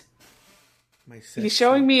white. My sexy. You're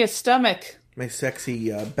showing me a stomach. My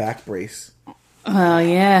sexy back brace. Oh,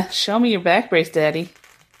 yeah. Show me your back brace, Daddy.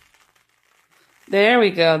 There we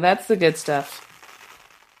go. That's the good stuff.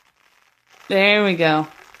 There we go.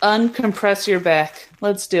 Uncompress your back.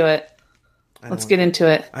 Let's do it. Let's get into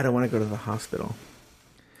it. I don't want to go to the hospital.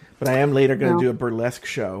 But I am later going to do a burlesque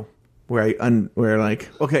show where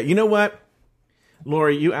okay, you know what?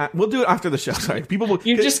 Lori, we'll do it after the show. Sorry, people will.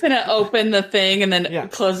 You're just gonna open the thing and then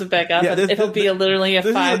close it back up. Yeah, it'll be literally a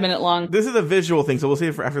 5-minute long. This is a visual thing, so we'll save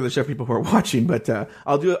it for after the show. People who are watching, but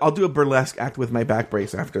I'll do a burlesque act with my back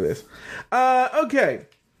brace after this. Okay.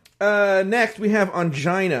 Next we have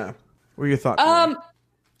Angina. What are your thoughts?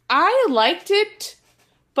 I liked it,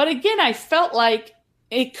 but again, I felt like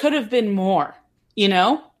it could have been more. You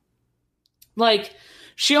know, like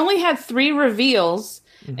she only had 3 reveals.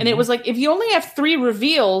 And it was like, if you only have 3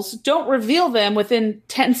 reveals, don't reveal them within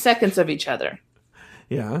 10 seconds of each other.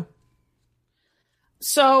 Yeah.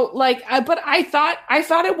 So, but I thought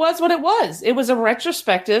it was what it was. It was a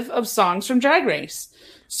retrospective of songs from Drag Race.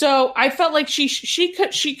 So I felt like she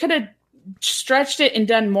could have stretched it and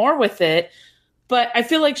done more with it. But I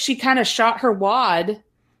feel like she kind of shot her wad,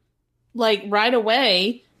 like, right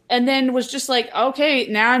away, and then was just like, okay,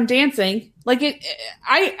 now I'm dancing. Like,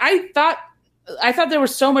 I thought there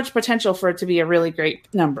was so much potential for it to be a really great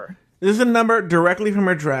number. This is a number directly from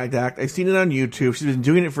her drag act. I've seen it on YouTube. She's been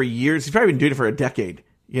doing it for years. She's probably been doing it for a decade,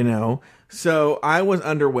 you know? So I was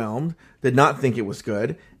underwhelmed, did not think it was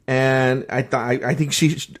good. And I think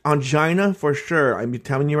Angina, for sure, I'm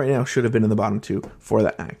telling you right now, should have been in the bottom 2 for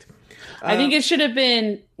that act. I think it should have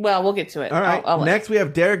been, well, we'll get to it. All right. Next we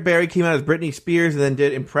have Derek Barry came out as Britney Spears and then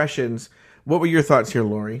did impressions. What were your thoughts here,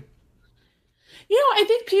 Lori? You know, I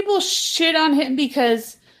think people shit on him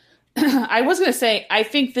because I was going to say, I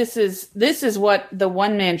think this is what the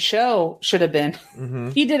one-man show should have been. Mm-hmm.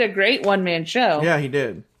 He did a great one-man show. Yeah, he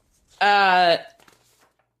did. I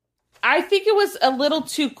think it was a little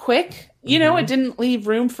too quick. You know, it didn't leave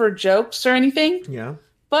room for jokes or anything. Yeah.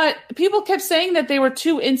 But people kept saying that they were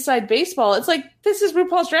too inside baseball. It's like, this is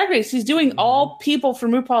RuPaul's Drag Race. He's doing all people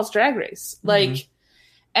from RuPaul's Drag Race. Like...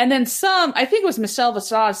 And then I think it was Michelle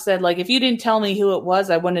Visage said, like, if you didn't tell me who it was,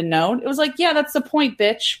 I wouldn't have known. It was like, yeah, that's the point,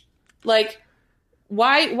 bitch. Like,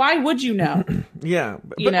 why would you know? Yeah.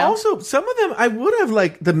 But also, some of them, I would have,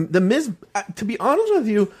 like, the Miz, to be honest with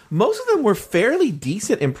you, most of them were fairly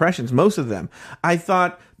decent impressions. Most of them. I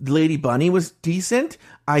thought Lady Bunny was decent.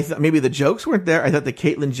 I thought maybe the jokes weren't there. I thought the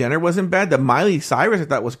Caitlyn Jenner wasn't bad. The Miley Cyrus I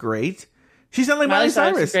thought was great. She sounded like Miley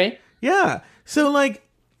Cyrus. Great. Yeah. So, like,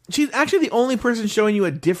 she's actually the only person showing you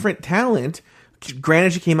a different talent.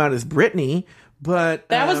 Granted, she came out as Britney, but...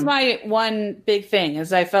 That was my one big thing,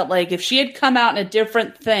 is I felt like if she had come out in a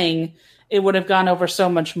different thing, it would have gone over so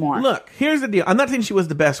much more. Look, here's the deal. I'm not saying she was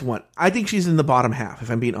the best one. I think she's in the bottom half, if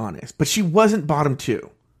I'm being honest. But she wasn't bottom 2.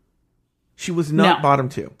 She was not bottom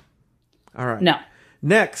 2. All right. No.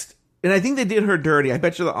 Next, and I think they did her dirty. I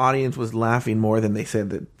bet you the audience was laughing more than they said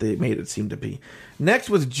that they made it seem to be. Next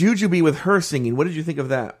was Jujubee with her singing. What did you think of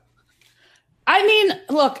that? I mean,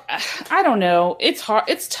 look, I don't know. It's hard.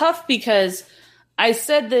 It's tough because I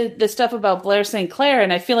said the stuff about Blair St. Clair,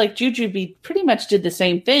 and I feel like Jujubee pretty much did the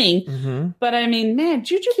same thing. Mm-hmm. But I mean, man,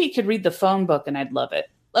 Jujubee could read the phone book and I'd love it.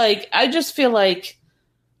 Like, I just feel like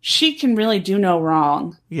she can really do no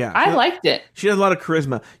wrong. Yeah. I liked it. She has a lot of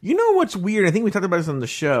charisma. You know what's weird? I think we talked about this on the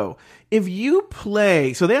show. If you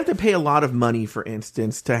play, so they have to pay a lot of money, for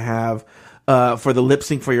instance, to have, for the lip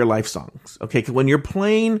sync for your life songs. Okay. 'Cause when you're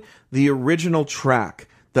playing the original track,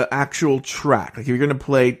 the actual track, like if you're going to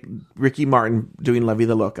play Ricky Martin doing La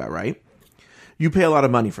Vida Loca, right? You pay a lot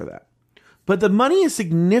of money for that. But the money is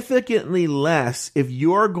significantly less if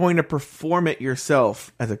you're going to perform it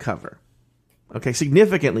yourself as a cover. Okay,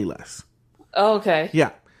 significantly less. Oh, okay.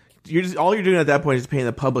 Yeah. All you're doing at that point is paying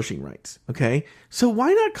the publishing rights. Okay? So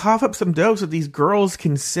why not cough up some dough so these girls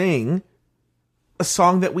can sing a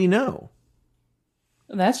song that we know?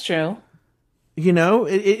 That's true. You know,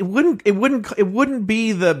 it wouldn't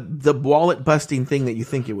be the wallet busting thing that you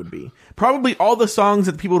think it would be. Probably all the songs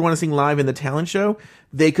that people would want to sing live in the talent show,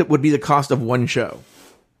 would be the cost of one show.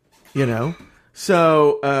 You know?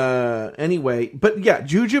 So, anyway, but yeah,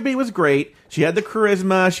 Jujubee was great. She had the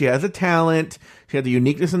charisma, she had the talent, she had the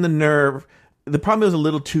uniqueness and the nerve. The problem was a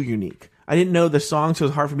little too unique. I didn't know the song, so it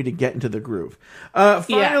was hard for me to get into the groove.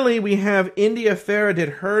 Finally, we have India Farah did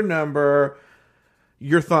her number.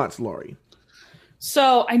 Your thoughts, Lori?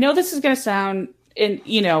 So I know this is going to sound,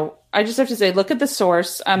 I just have to say, look at the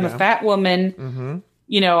source. I'm a fat woman, who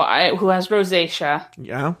has rosacea.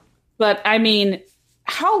 Yeah. But I mean,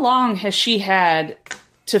 how long has she had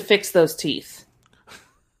to fix those teeth?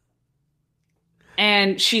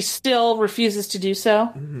 And she still refuses to do so.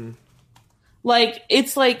 Mm-hmm. Like,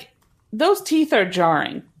 it's like those teeth are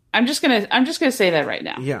jarring. I'm just gonna say that right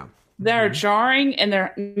now. Yeah. They're jarring and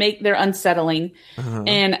they're unsettling. Uh-huh.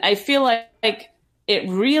 And I feel like it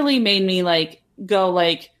really made me go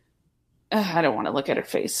I don't want to look at her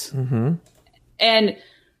face. Mm-hmm. And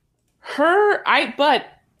but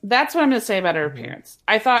that's what I'm going to say about her appearance.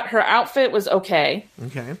 I thought her outfit was okay.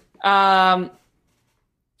 Okay. I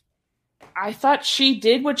thought she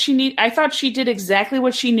did what she needed. I thought she did exactly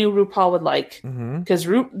what she knew RuPaul would like. Because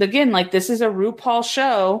again, this is a RuPaul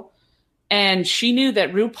show. And she knew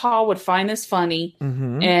that RuPaul would find this funny.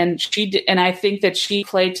 Mm-hmm. And she did, and I think that she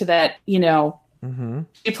played to that, she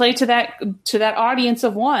played to that audience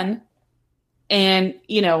of one. And,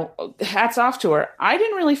 hats off to her. I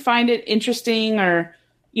didn't really find it interesting or,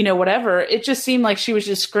 whatever. It just seemed like she was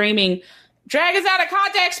just screaming, "Drag is not a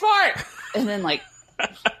contact sport!" And then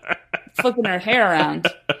flipping her hair around.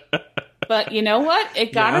 But you know what?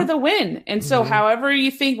 It got her the win. And so whatever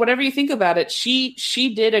you think about it, she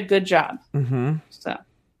did a good job. Mm-hmm. So.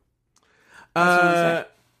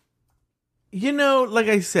 Like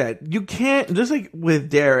I said, you can't, just like with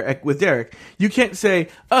Derek, you can't say,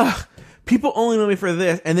 "Ugh, people only know me for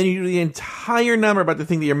this," and then you do the entire number about the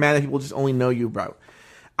thing that you're mad that people just only know you about.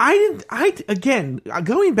 Going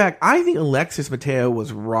back, I think Alexis Mateo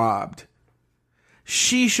was robbed.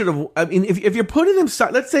 She should have, I mean, if you're putting them,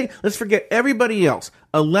 let's forget everybody else.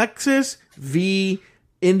 Alexis v.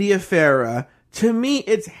 India Farah, to me,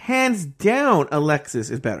 it's hands down Alexis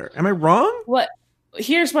is better. Am I wrong?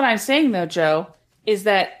 Here's what I'm saying though, Joe, is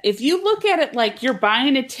that if you look at it like you're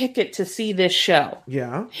buying a ticket to see this show,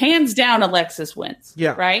 hands down Alexis wins.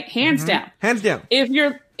 Yeah. Right? Hands down. Hands down.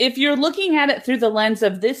 If you're looking at it through the lens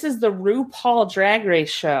of this is the RuPaul Drag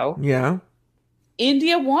Race show. Yeah.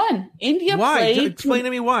 India won. Why? Explain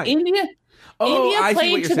to me why. India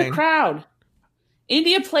played to the crowd.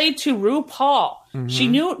 India played to RuPaul.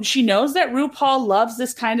 Mm-hmm. She knows that RuPaul loves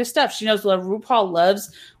this kind of stuff. She knows what RuPaul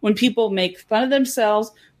loves when people make fun of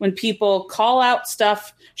themselves, when people call out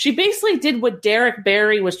stuff. She basically did what Derek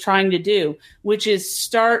Barry was trying to do, which is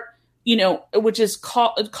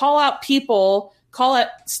call out people, call out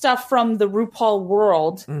stuff from the RuPaul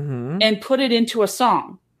world and put it into a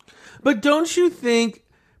song. But don't you think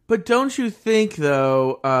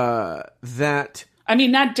though, that... I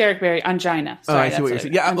mean, not Derek Barry, Angina. Sorry, I see what you're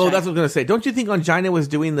saying. Yeah, Angina. That's what I was going to say. Don't you think Angina was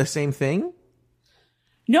doing the same thing?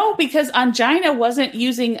 No, because Angina wasn't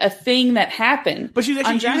using a thing that happened. But she's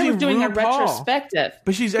actually Angina using was doing RuPaul. A retrospective.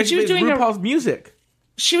 But she's actually doing RuPaul's music.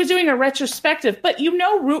 She was doing a retrospective. But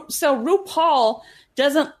RuPaul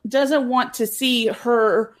doesn't want to see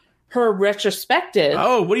her retrospective.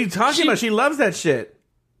 Oh, what are you talking about? She loves that shit.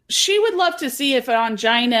 She would love to see if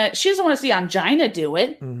Angina... She doesn't want to see Angina do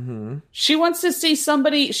it. Mm-hmm. She wants to see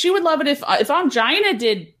somebody... She would love it if Angina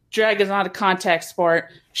did Drag is Not a Contact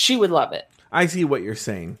Sport. She would love it. I see what you're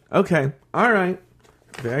saying. Okay. All right.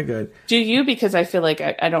 Very good. Do you? Because I feel like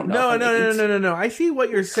I don't know. No. I see what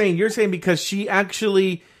you're saying. You're saying because she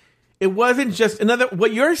actually... It wasn't just...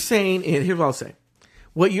 What you're saying is... Here's what I'll say.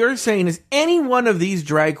 What you're saying is any one of these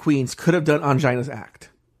drag queens could have done Angina's act.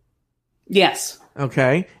 Yes.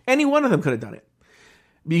 Okay? Any one of them could have done it.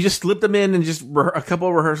 You just slip them in and just a couple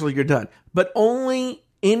of rehearsals, you're done. But only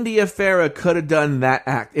India Farah could have done that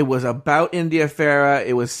act. It was about India Farah.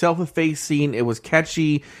 It was self-effacing. It was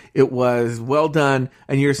catchy. It was well done.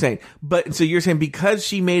 And you're saying because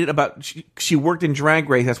she made it about, she worked in Drag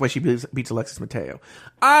Race, that's why she beats Alexis Mateo.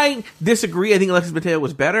 I disagree. I think Alexis Mateo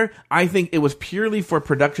was better. I think it was purely for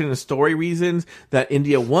production and story reasons that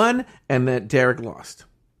India won and that Derek lost.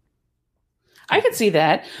 I could see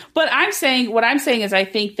that. But what I'm saying is I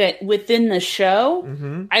think that within the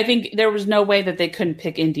show, I think there was no way that they couldn't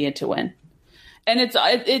pick India to win. And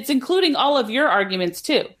it's including all of your arguments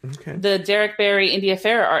too. Okay. The Derek Barry, India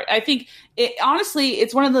Farah art. I think honestly,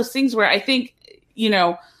 it's one of those things where I think,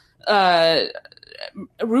 RuPaul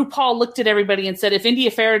looked at everybody and said, if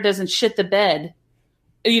India Farah doesn't shit the bed,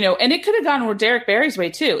 and it could have gone with Derek Barry's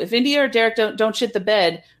way too. If India or Derek don't shit the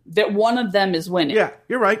bed, that one of them is winning. Yeah,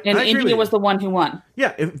 you're right. And India was the one who won.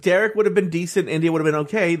 Yeah, if Derek would have been decent, India would have been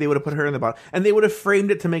okay. They would have put her in the bottom, and they would have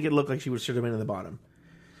framed it to make it look like she should have been in the bottom.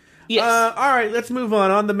 Yes. All right, let's move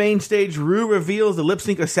on. On the main stage, Rue reveals the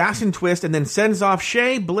lip-sync assassin twist and then sends off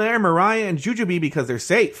Shay, Blair, Mariah, and Jujubee because they're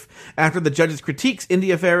safe. After the judges' critiques,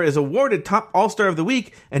 India Farah is awarded Top All-Star of the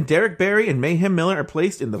Week, and Derek Barry and Mayhem Miller are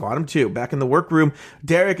placed in the bottom two. Back in the workroom,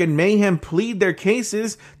 Derek and Mayhem plead their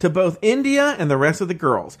cases to both India and the rest of the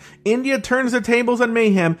girls. India turns the tables on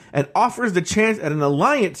Mayhem and offers the chance at an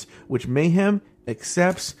alliance, which Mayhem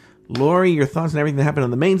accepts. Lori, your thoughts on everything that happened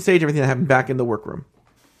on the main stage, everything that happened back in the workroom?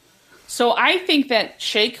 So I think that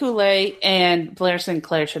Shea Coulee and Blair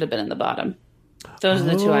Sinclair should have been in the bottom. Those are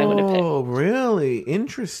the two I would have picked. Oh, really?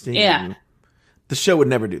 Interesting. Yeah. The show would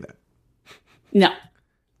never do that. No.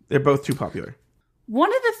 They're both too popular.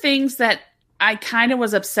 One of the things that I kind of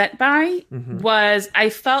was upset by was I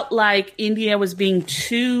felt like India was being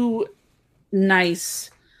too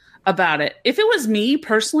nice about it. If it was me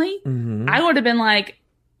personally, I would have been like,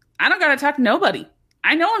 I don't got to talk to nobody.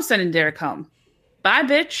 I know I'm sending Derek home. Bye,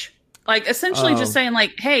 bitch. Like, essentially just saying,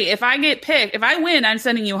 like, hey, if I get picked, if I win, I'm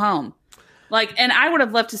sending you home. Like, and I would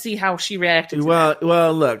have loved to see how she reacted to that.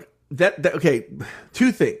 Well, look, okay,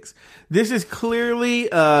 two things. This is clearly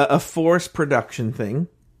a forced production thing,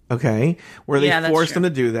 okay, where they force them to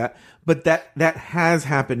do that. But that has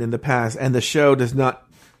happened in the past, and the show does not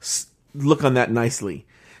look on that nicely.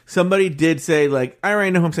 Somebody did say, like, I already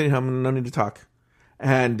know who I'm sending home, no need to talk.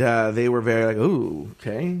 And they were very like, ooh,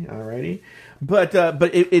 okay, alrighty. But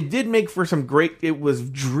it did make for some great. It was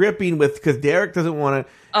dripping with because Derek doesn't want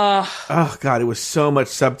to. Oh God, it was so much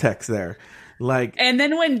subtext there. Like, and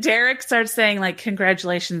then when Derek starts saying like,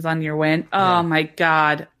 "Congratulations on your win," oh my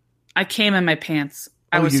God, I came in my pants.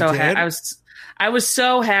 I was so happy. I was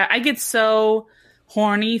so happy. I get so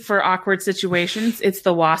horny for awkward situations. It's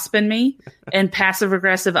the wasp in me and passive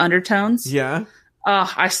aggressive undertones. Yeah.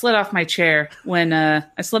 I slid off my chair when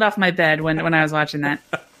I slid off my bed when I was watching that.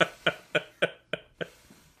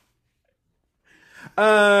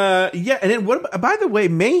 Yeah, and then what? By the way,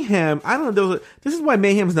 Mayhem. I don't know. This is why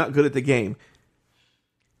Mayhem's not good at the game.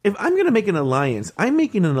 If I'm gonna make an alliance, I'm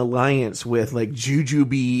making an alliance with like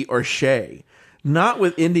Jujubee or Shay, not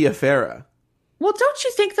with India Farah. Well, don't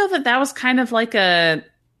you think though that was kind of like a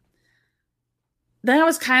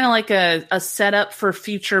setup for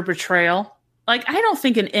future betrayal? Like, I don't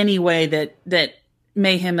think in any way that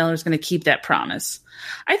Mayhem Miller is going to keep that promise.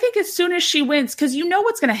 I think as soon as she wins, because you know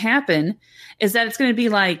what's going to happen is that it's going to be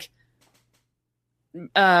like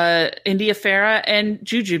India Farah and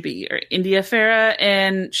Jujubee, or India Farah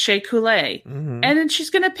and Shea Coulee, and then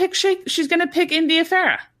she's going to pick India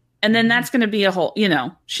Farah, and then that's going to be a whole.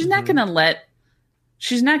 She's not going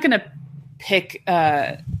to pick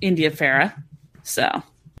India Farah. So,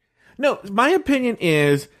 no, my opinion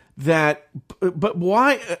is that, but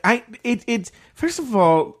why? It's first of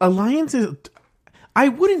all, alliances. I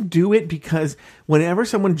wouldn't do it because whenever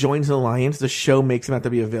someone joins an alliance, the show makes them out to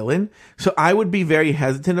be a villain. So I would be very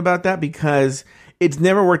hesitant about that because it's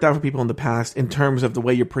never worked out for people in the past in terms of the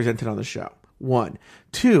way you're presented on the show. 1.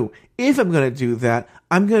 2, if I'm going to do that,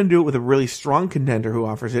 I'm going to do it with a really strong contender who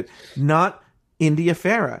offers it, not India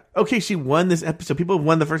Farah. Okay, she won this episode. People have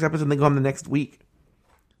won the first episode and they go on the next week.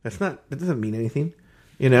 That doesn't mean anything,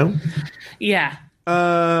 Yeah.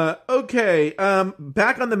 Okay.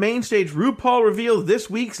 Back on the main stage, RuPaul reveals this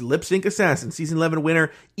week's Lip Sync Assassin. Season 11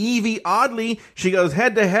 winner, Evie Oddly. She goes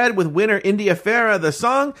head to head with winner India Farah. The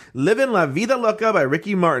song, Livin' La Vida Loca by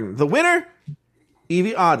Ricky Martin. The winner,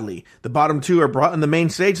 Evie Oddly. The bottom two are brought on the main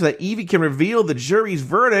stage so that Evie can reveal the jury's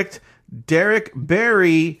verdict. Derek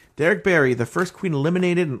Barry, the first queen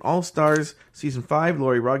eliminated in All Stars Season 5.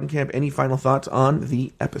 Lori Roggenkamp, any final thoughts on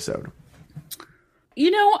the episode?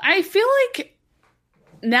 I feel like,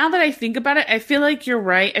 now that I think about it, I feel like you're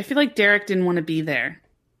right. I feel like Derek didn't want to be there.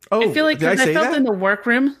 Oh, I feel like, because I felt that? in the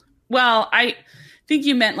workroom. Well, I think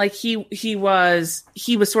you meant like he was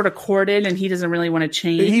sort of courted and he doesn't really want to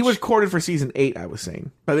change. He was courted for Season 8, I was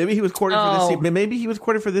saying. But maybe he was courted for this season. Maybe he was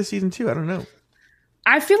courted for this season too. I don't know.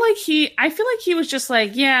 I feel like he was just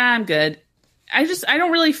like, yeah, I'm good. I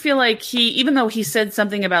don't really feel like even though he said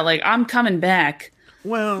something about like, I'm coming back.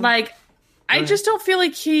 Well, like, I just don't feel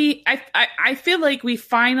like I feel like we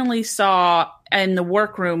finally saw in the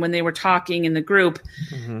workroom when they were talking in the group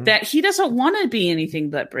that he doesn't want to be anything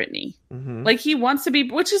but Britney. Like, he wants to be,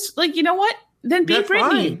 which is like, you know what? Then be that's Britney.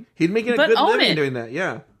 Fine. He'd make it a good living doing that.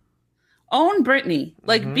 Yeah. Own Britney.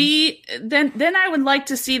 Like, then I would like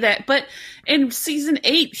to see that. But in Season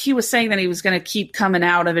 8, he was saying that he was going to keep coming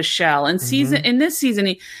out of his shell. And in this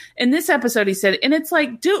episode, he said, and it's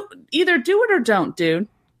like, either do it or don't, dude.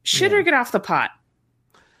 Shit or get off the pot.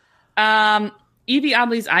 Evie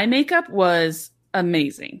Oddly's eye makeup was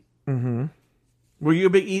amazing. Were you a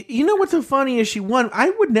big? You know what's so funny is she won. I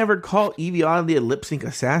would never call Evie Oddly a lip sync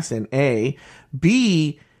assassin. A,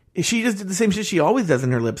 B, she just did the same shit she always does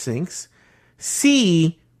in her lip syncs.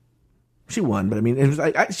 C, she won, but I mean, it was,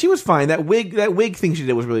 she was fine. That wig thing she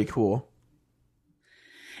did was really cool.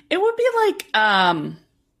 It would be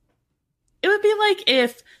like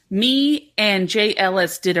if me and Jay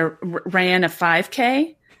Ellis ran a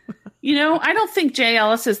 5K. I don't think Jay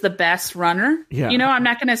Ellis is the best runner. Yeah. I'm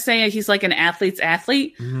not going to say he's like an athlete's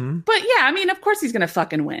athlete. But yeah, I mean, of course he's going to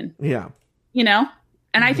fucking win. Yeah. And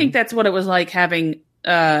I think that's what it was like having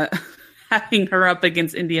her up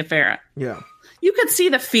against India Farah. Yeah. You could see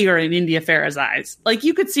the fear in India Farah's eyes. Like,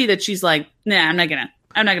 you could see that she's like, nah, I'm not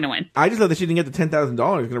gonna win. I just love that she didn't get the $10,000. It's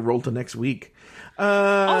going to roll to next week.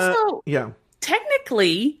 Also, yeah.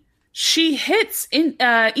 Technically, she hits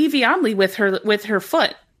Evie Oddly with her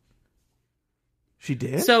foot. She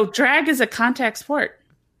did? So drag is a contact sport.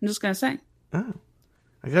 I'm just going to say. Oh.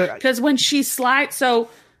 Because when she slides, so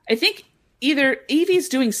I think either Evie's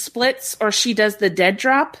doing splits or she does the dead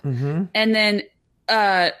drop. And then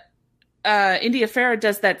India Farah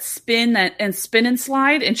does that spin and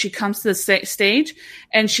slide, and she comes to the stage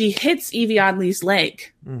and she hits Evie Oddly's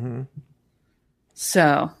leg.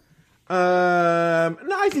 So. No,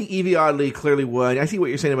 I think Evie Oddly clearly won. I see what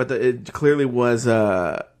you're saying about it clearly was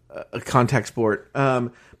a contact sport.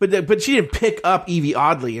 But she didn't pick up Evie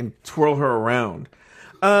Oddly and twirl her around.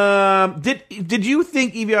 Did you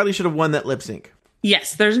think Evie Oddly should have won that lip sync?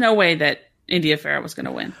 Yes, there's no way that India Farah was going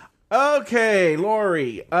to win. Okay,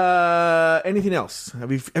 Lori. Anything else?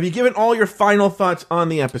 Have you given all your final thoughts on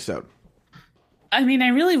the episode? I mean, I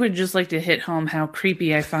really would just like to hit home how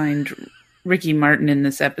creepy I find Ricky Martin in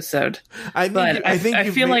this episode. I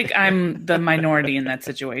feel like I'm the minority in that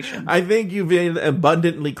situation. I think you've been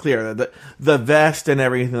abundantly clear. The vest and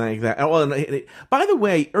everything like that. Well, by the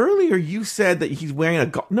way, earlier you said that he's wearing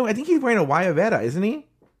I think he's wearing a Wayavetta, isn't he?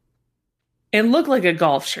 It looked like a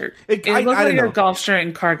golf shirt. It looked like a golf shirt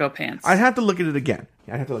and cargo pants. I'd have to look at it again.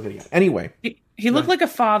 Anyway. He looked like a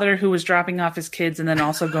father who was dropping off his kids and then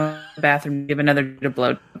also going to the bathroom to give another to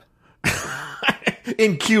blow.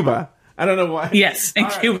 In Cuba. I don't know why. Yes, in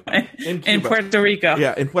Cuba. In Puerto Rico.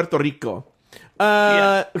 Yeah, in Puerto Rico.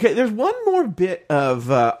 Okay, there's one more bit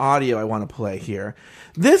of audio I want to play here.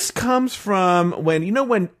 This comes from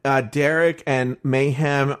when Derek and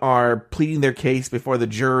Mayhem are pleading their case before the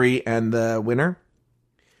jury and the winner.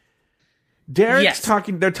 They're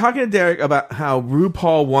talking to Derek about how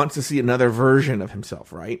RuPaul wants to see another version of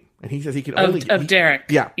himself, right? And he says he can Derek.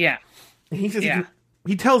 Yeah. Yeah. And he says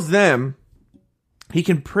he tells them he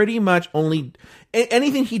can pretty much only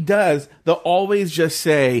anything he does, they'll always just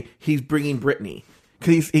say he's bringing Britney.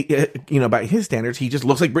 Because by his standards, he just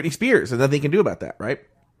looks like Britney Spears. There's nothing he can do about that, right?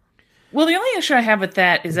 Well, the only issue I have with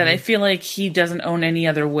that is that I feel like he doesn't own any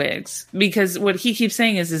other wigs. Because what he keeps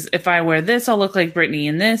saying is if I wear this, I'll look like Britney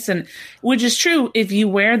in this. And which is true if you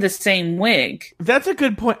wear the same wig. That's a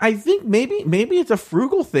good point. I think maybe it's a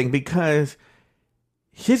frugal thing because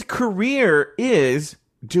his career is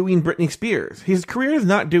doing Britney Spears. His career is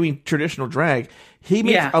not doing traditional drag. He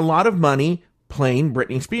makes a lot of money playing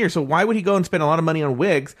Britney Spears. So why would he go and spend a lot of money on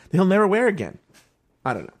wigs that he'll never wear again?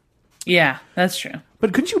 I don't know. Yeah, that's true.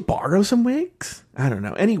 But couldn't you borrow some wigs? I don't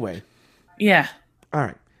know. Anyway. Yeah. All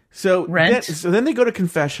right. So then they go to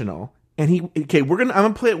confessional and I'm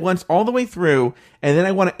gonna play it once all the way through and then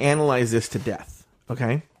I want to analyze this to death.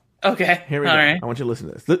 Okay? Okay. Here we go. Right. I want you to listen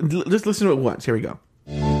to this. Just listen to it once. Here we go.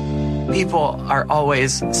 People are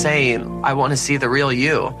always saying, I want to see the real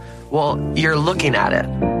you. Well, you're looking at it.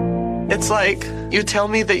 It's like you tell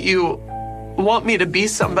me that you want me to be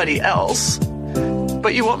somebody else,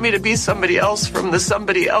 but you want me to be somebody else from the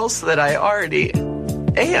somebody else that I already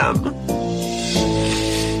am.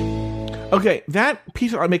 Okay, that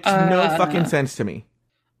piece of art makes no fucking sense to me.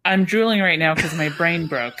 I'm drooling right now because my brain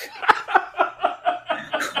broke.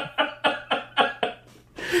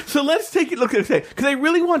 So let's take a look at it because I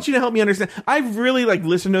really want you to help me understand. I've really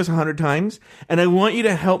listened to this 100 times, and I want you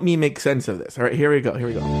to help me make sense of this. All right, here we go.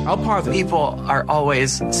 I'll pause it. People are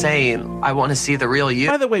always saying, I want to see the real you.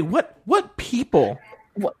 By the way, what people?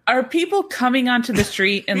 Are people coming onto the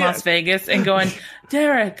street in Las Vegas and going,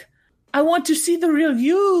 Derek, I want to see the real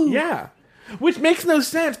you? Yeah. Which makes no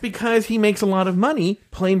sense because he makes a lot of money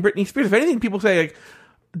playing Britney Spears. If anything, people say,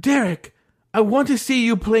 Derek, I want to see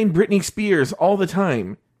you playing Britney Spears all the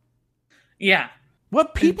time. Yeah.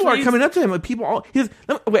 What people are coming up to him? People all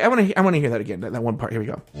wait. I want to hear that again. That one part. Here we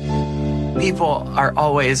go. People are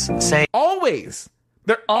always saying. Always.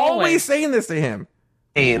 They're always saying this to him.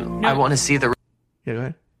 Saying, I want to see the. Yeah, go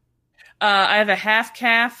ahead. I have a half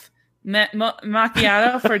calf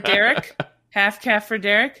macchiato for Derek. Half calf for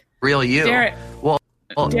Derek. Real you. Derek. Well,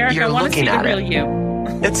 Derek, you're I want to see looking the at real it.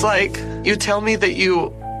 you. It's like you tell me that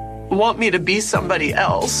you want me to be somebody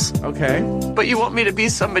else. Okay. But you want me to be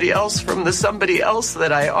somebody else from the somebody else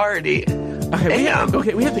that I already am.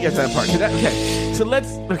 We have to get to that part. So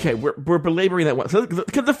we're belaboring that one. So,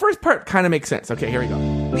 because the first part kind of makes sense. Okay, here we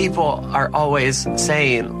go. People are always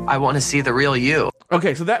saying, I want to see the real you.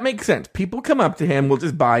 Okay, so that makes sense. People come up to him, we'll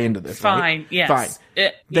just buy into this. Fine, right? yes.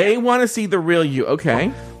 Fine. They want to see the real you.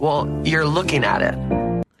 Okay. Well, you're looking at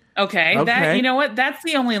it. Okay. That, you know what? That's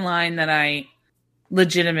the only line that I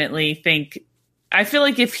legitimately think. I feel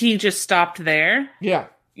like if he just stopped there,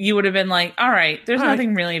 you would have been like, all right, there's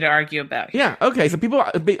nothing really to argue about here. Yeah, okay, so people,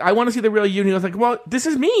 I want to see the real you, and he was like, well, this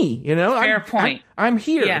is me, Fair point. I'm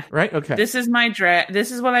here, yeah. Right? Okay. This is my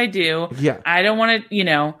this is what I do. Yeah. I don't want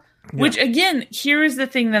to, which again, here is the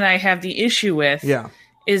thing that I have the issue with. Yeah.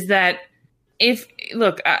 Is that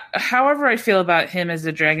however I feel about him as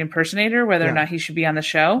a drag impersonator, whether or not he should be on the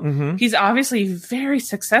show, he's obviously very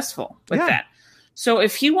successful with that. So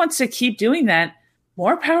if he wants to keep doing that,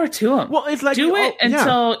 more power to him. Well, it's like do it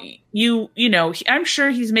until I'm sure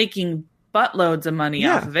he's making buttloads of money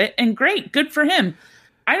off of it, and great, good for him.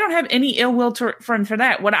 I don't have any ill will for him for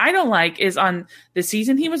that. What I don't like is on the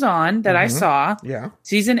season he was on that I saw,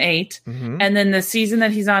 season 8, and then the season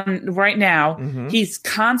that he's on right now, he's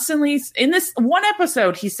constantly in this one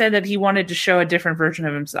episode. He said that he wanted to show a different version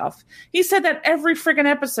of himself. He said that every freaking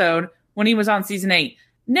episode when he was on season 8.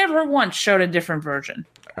 Never once showed a different version.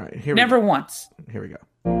 All right, Never once. Here we go.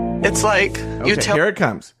 It's like you tell. Here it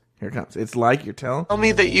comes. It's like you're telling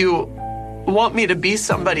me that you want me to be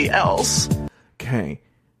somebody else. Okay.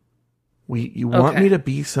 You want me to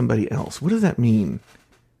be somebody else. What does that mean?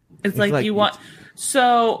 It's like you want.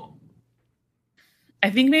 So,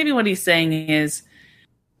 I think maybe what he's saying is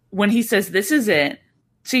when he says this is it.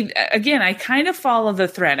 See, again, I kind of follow the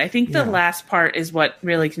thread. I think the last part is what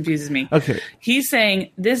really confuses me. Okay. He's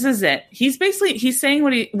saying, this is it. He's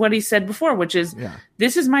saying what he said before, which is,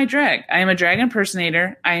 this is my drag. I am a drag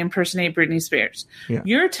impersonator. I impersonate Britney Spears. Yeah.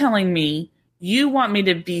 You're telling me you want me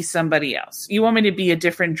to be somebody else. You want me to be a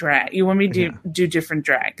different drag. You want me to do different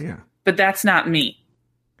drag. Yeah. But that's not me.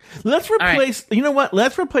 Let's replace, you know what?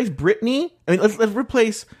 Let's replace Britney. I mean, let's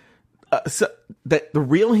replace that the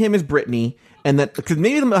real him is Britney. And that, because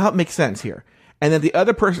maybe it'll help make sense here. And then the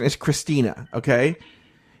other person is Christina, okay?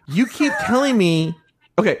 You keep telling me...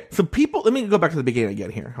 Okay, so people... Let me go back to the beginning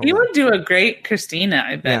again here. You would do a great Christina,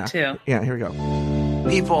 I bet, too. Yeah, here we go.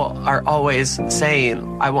 People are always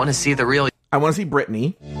saying, I want to see the real... I want to see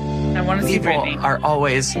Britney. I want to see Britney. People are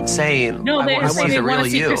always saying, I want to see the real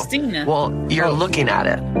you. Christina. Well, you're looking at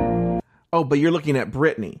it. Oh, but you're looking at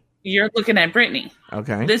Britney. You're looking at Britney.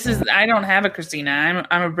 Okay. I don't have a Christina.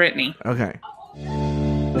 I'm a Britney. Okay.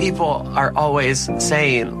 People are always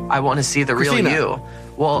saying, I want to see the real you.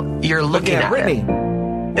 Well, you're looking at Britney.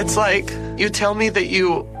 It. It's like you tell me that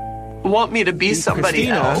you want me to be somebody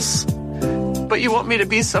else, but you want me to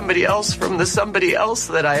be somebody else from the somebody else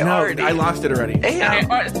that I already... I lost it already.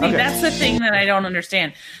 That's the thing that I don't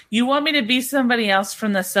understand. You want me to be somebody else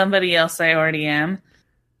from the somebody else I already am?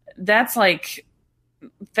 That's like...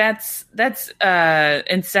 That's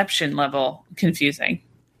Inception level confusing.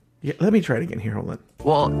 Yeah, let me try it again here. Hold on.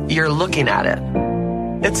 Well, you're looking at it.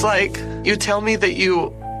 It's like you tell me that you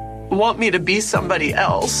want me to be somebody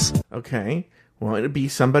else. Okay. Want to be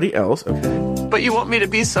somebody else. Okay. But you want me to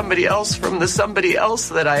be somebody else from the somebody else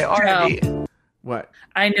that I already What?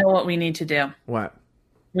 I know what we need to do. What?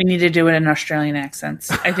 We need to do it in Australian accents.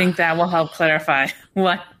 I think that will help clarify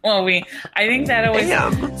what. Well, I think that always.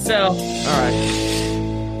 So. All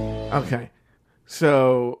right. Okay.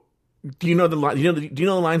 So, do you know the line? Do you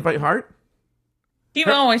know the lines by heart?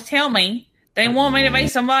 People always tell me they want me to be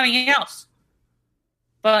somebody else,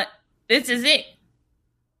 but this is it.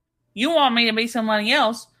 You want me to be somebody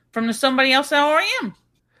else from the somebody else I already am.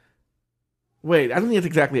 Wait, I don't think that's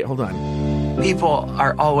exactly it. Hold on. People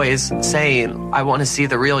are always saying, I want to see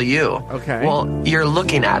the real you. Okay. Well, you're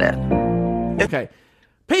looking at it. Okay.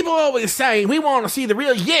 People always saying, we want to see the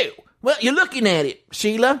real you. Well, you're looking at it,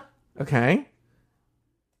 Sheila. Okay.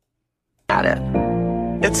 At it.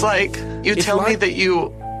 It's like you tell me that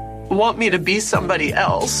you want me to be somebody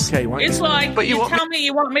else. Okay. It's like but you tell me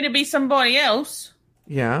you want me to be somebody else.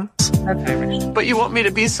 Yeah. That's Irish. But you want me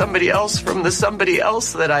to be somebody else from the somebody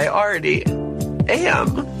else that I already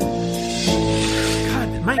am.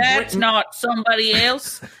 That's not somebody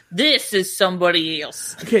else. This is somebody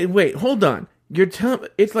else. Okay, wait, hold on.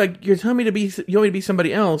 It's like you're telling me you want me to be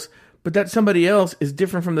somebody else, but that somebody else is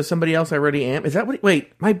different from the somebody else I already am. Is that what?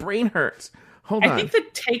 Wait, my brain hurts. Hold on. I think the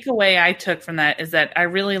takeaway I took from that is that I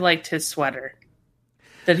really liked his sweater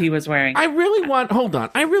that he was wearing. Hold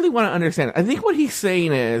on. I really want to understand it. I think what he's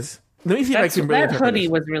saying is, let me see if I can really that hoodie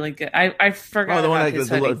was really good. I forgot. Oh, the one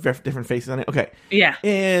with the different faces on it. Okay. Yeah.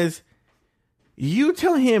 Is you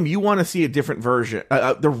tell him you want to see a different version,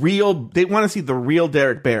 they want to see the real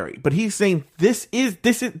Derek Barry, but he's saying this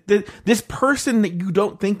person that you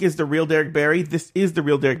don't think is the real Derek Barry, this is the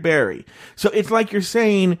real Derek Barry. So it's like you're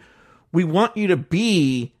saying, we want you to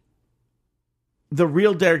be the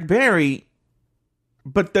real Derek Barry,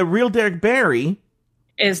 but the real Derek Barry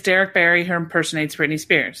is Derek Barry who impersonates Britney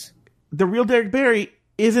Spears. The real Derek Barry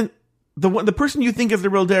isn't the person you think is the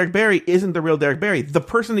real Derek Barry isn't the real Derek Barry. The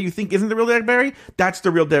person that you think isn't the real Derek Barry, that's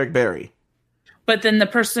the real Derek Barry. But then the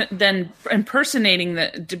person impersonating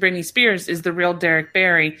the Britney Spears is the real Derek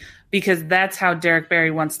Barry, because that's how Derek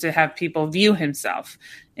Barry wants to have people view himself,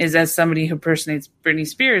 is as somebody who impersonates Britney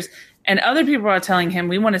Spears. And other people are telling him,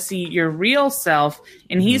 we want to see your real self.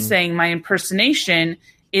 And he's saying, my impersonation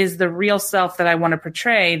is the real self that I want to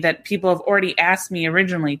portray, that people have already asked me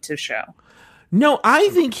originally to show. No, I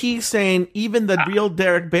think he's saying even the real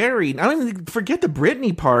Derek Barry, I don't even forget the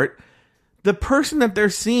Britney part, the person that they're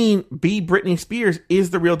seeing be Britney Spears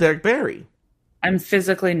is the real Derek Barry. I'm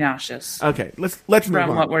physically nauseous. Okay, let's move on.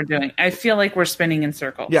 From what we're doing. I feel like we're spinning in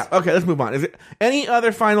circles. Yeah, okay, let's move on. Is it any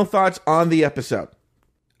other final thoughts on the episode?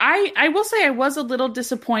 I will say I was a little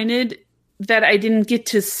disappointed that I didn't get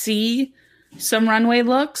to see some runway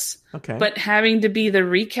looks. Okay. But having to be the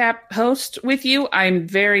recap host with you, I'm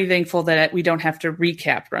very thankful that we don't have to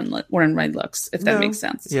recap runway looks, if that makes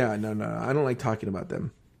sense. Yeah, no. I don't like talking about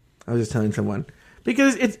them. I was just telling someone.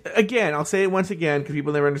 Because it's, again, I'll say it once again because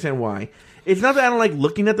people never understand why. It's not that I don't like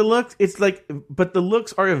looking at the looks. It's like, but the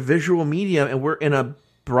looks are a visual medium and we're in a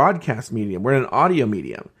broadcast medium. We're in an audio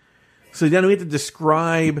medium. So then we have to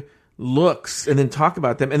describe looks and then talk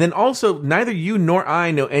about them. And then also, neither you nor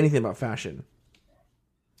I know anything about fashion.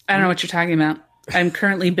 I don't know what you're talking about. I'm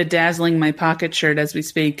currently bedazzling my pocket shirt as we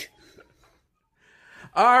speak.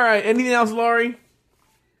 All right. Anything else, Laurie?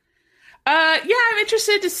 Yeah, I'm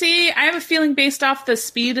interested to see. I have a feeling based off the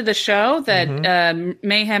speed of the show that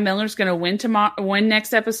Mayhem Miller's going to win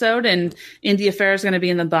next episode, and India Farah is going to be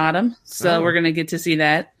in the bottom. So we're going to get to see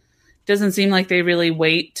that. Doesn't seem like they really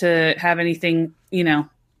wait to have anything,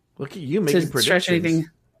 Look at you making predictions. Stretch anything.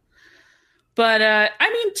 But,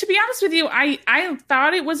 to be honest with you, I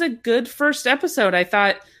thought it was a good first episode. I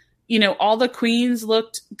thought, all the queens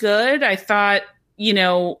looked good. I thought,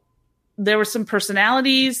 there were some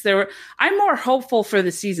personalities. I'm more hopeful for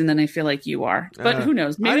the season than I feel like you are. But who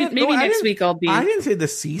knows? Maybe next week I'll be. I didn't say the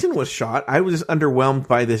season was shot. I was just underwhelmed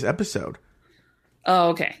by this episode. Oh,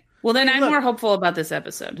 okay. Well, then I'm more hopeful about this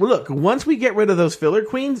episode. Well, look, once we get rid of those filler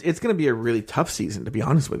queens, it's going to be a really tough season, to be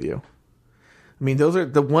honest with you. I mean, those are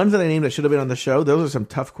the ones that I named that should have been on the show. Those are some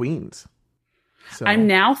tough queens. So, I'm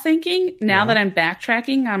now thinking, that I'm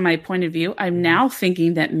backtracking on my point of view, I'm now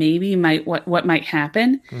thinking that maybe what might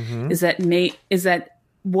happen is that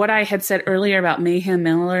what I had said earlier about Mayhem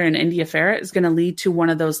Miller and India Farah is going to lead to one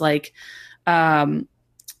of those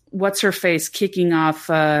what's her face kicking off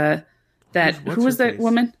who was that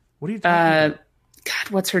woman? What are you talking about? God,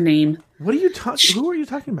 what's her name? What are you talking? Who are you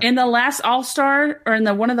talking about? In the last All-Star, or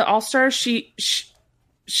in one of the All-Stars, we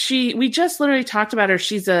just literally talked about her.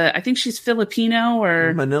 I think she's Filipino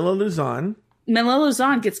or Manila Luzon. Manila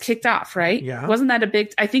Luzon gets kicked off, right? Yeah. Wasn't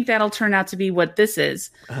that I think that'll turn out to be what this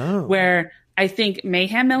is. Oh. Where I think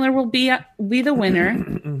Mayhem Miller will be the winner.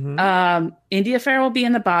 India Fair will be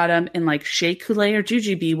in the bottom, and like Shea Coulee or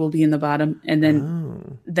Jujubee will be in the bottom, and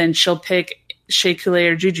then she'll pick Shea Coulee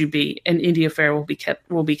or Jujubee, and India Fair will be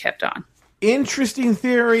kept on. Interesting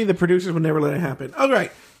theory. The producers would never let it happen. All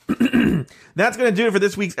right. That's going to do it for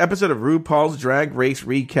this week's episode of RuPaul's Drag Race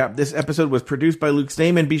Recap. This episode was produced by Luke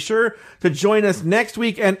Stamen. Be sure to join us next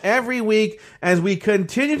week and every week as we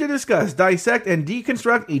continue to discuss, dissect, and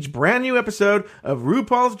deconstruct each brand new episode of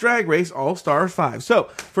RuPaul's Drag Race All-Stars 5. So,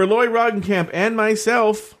 for Lori Roggenkamp and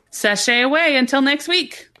myself, sashay away until next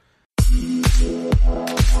week.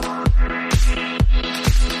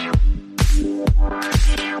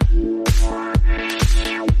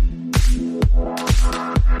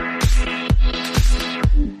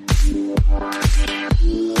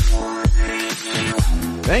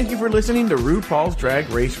 Thank you for listening to RuPaul's Drag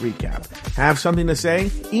Race Recap. Have something to say?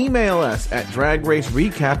 Email us at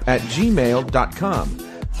dragracerecap@gmail.com.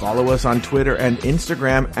 Follow us on Twitter and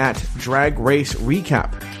Instagram at Drag Race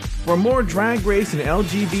Recap. For more Drag Race and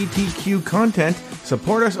LGBTQ content,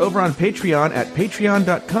 support us over on Patreon at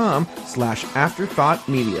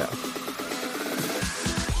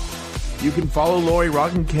patreon.com/afterthoughtmedia. You can follow Lori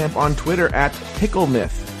Roggenkamp on Twitter at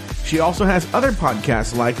PickleMyth. She also has other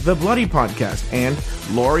podcasts like The Bloody Podcast and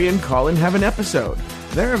Lori and Colin Have an Episode.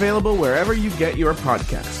 They're available wherever you get your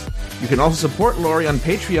podcasts. You can also support Lori on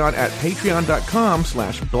Patreon at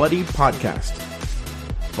patreon.com/bloodypodcast.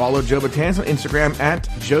 Follow Joe Batance on Instagram at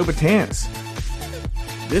Joe Batance.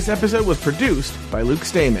 This episode was produced by Luke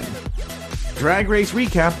Stamen. Drag Race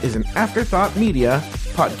Recap is an Afterthought Media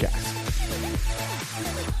podcast.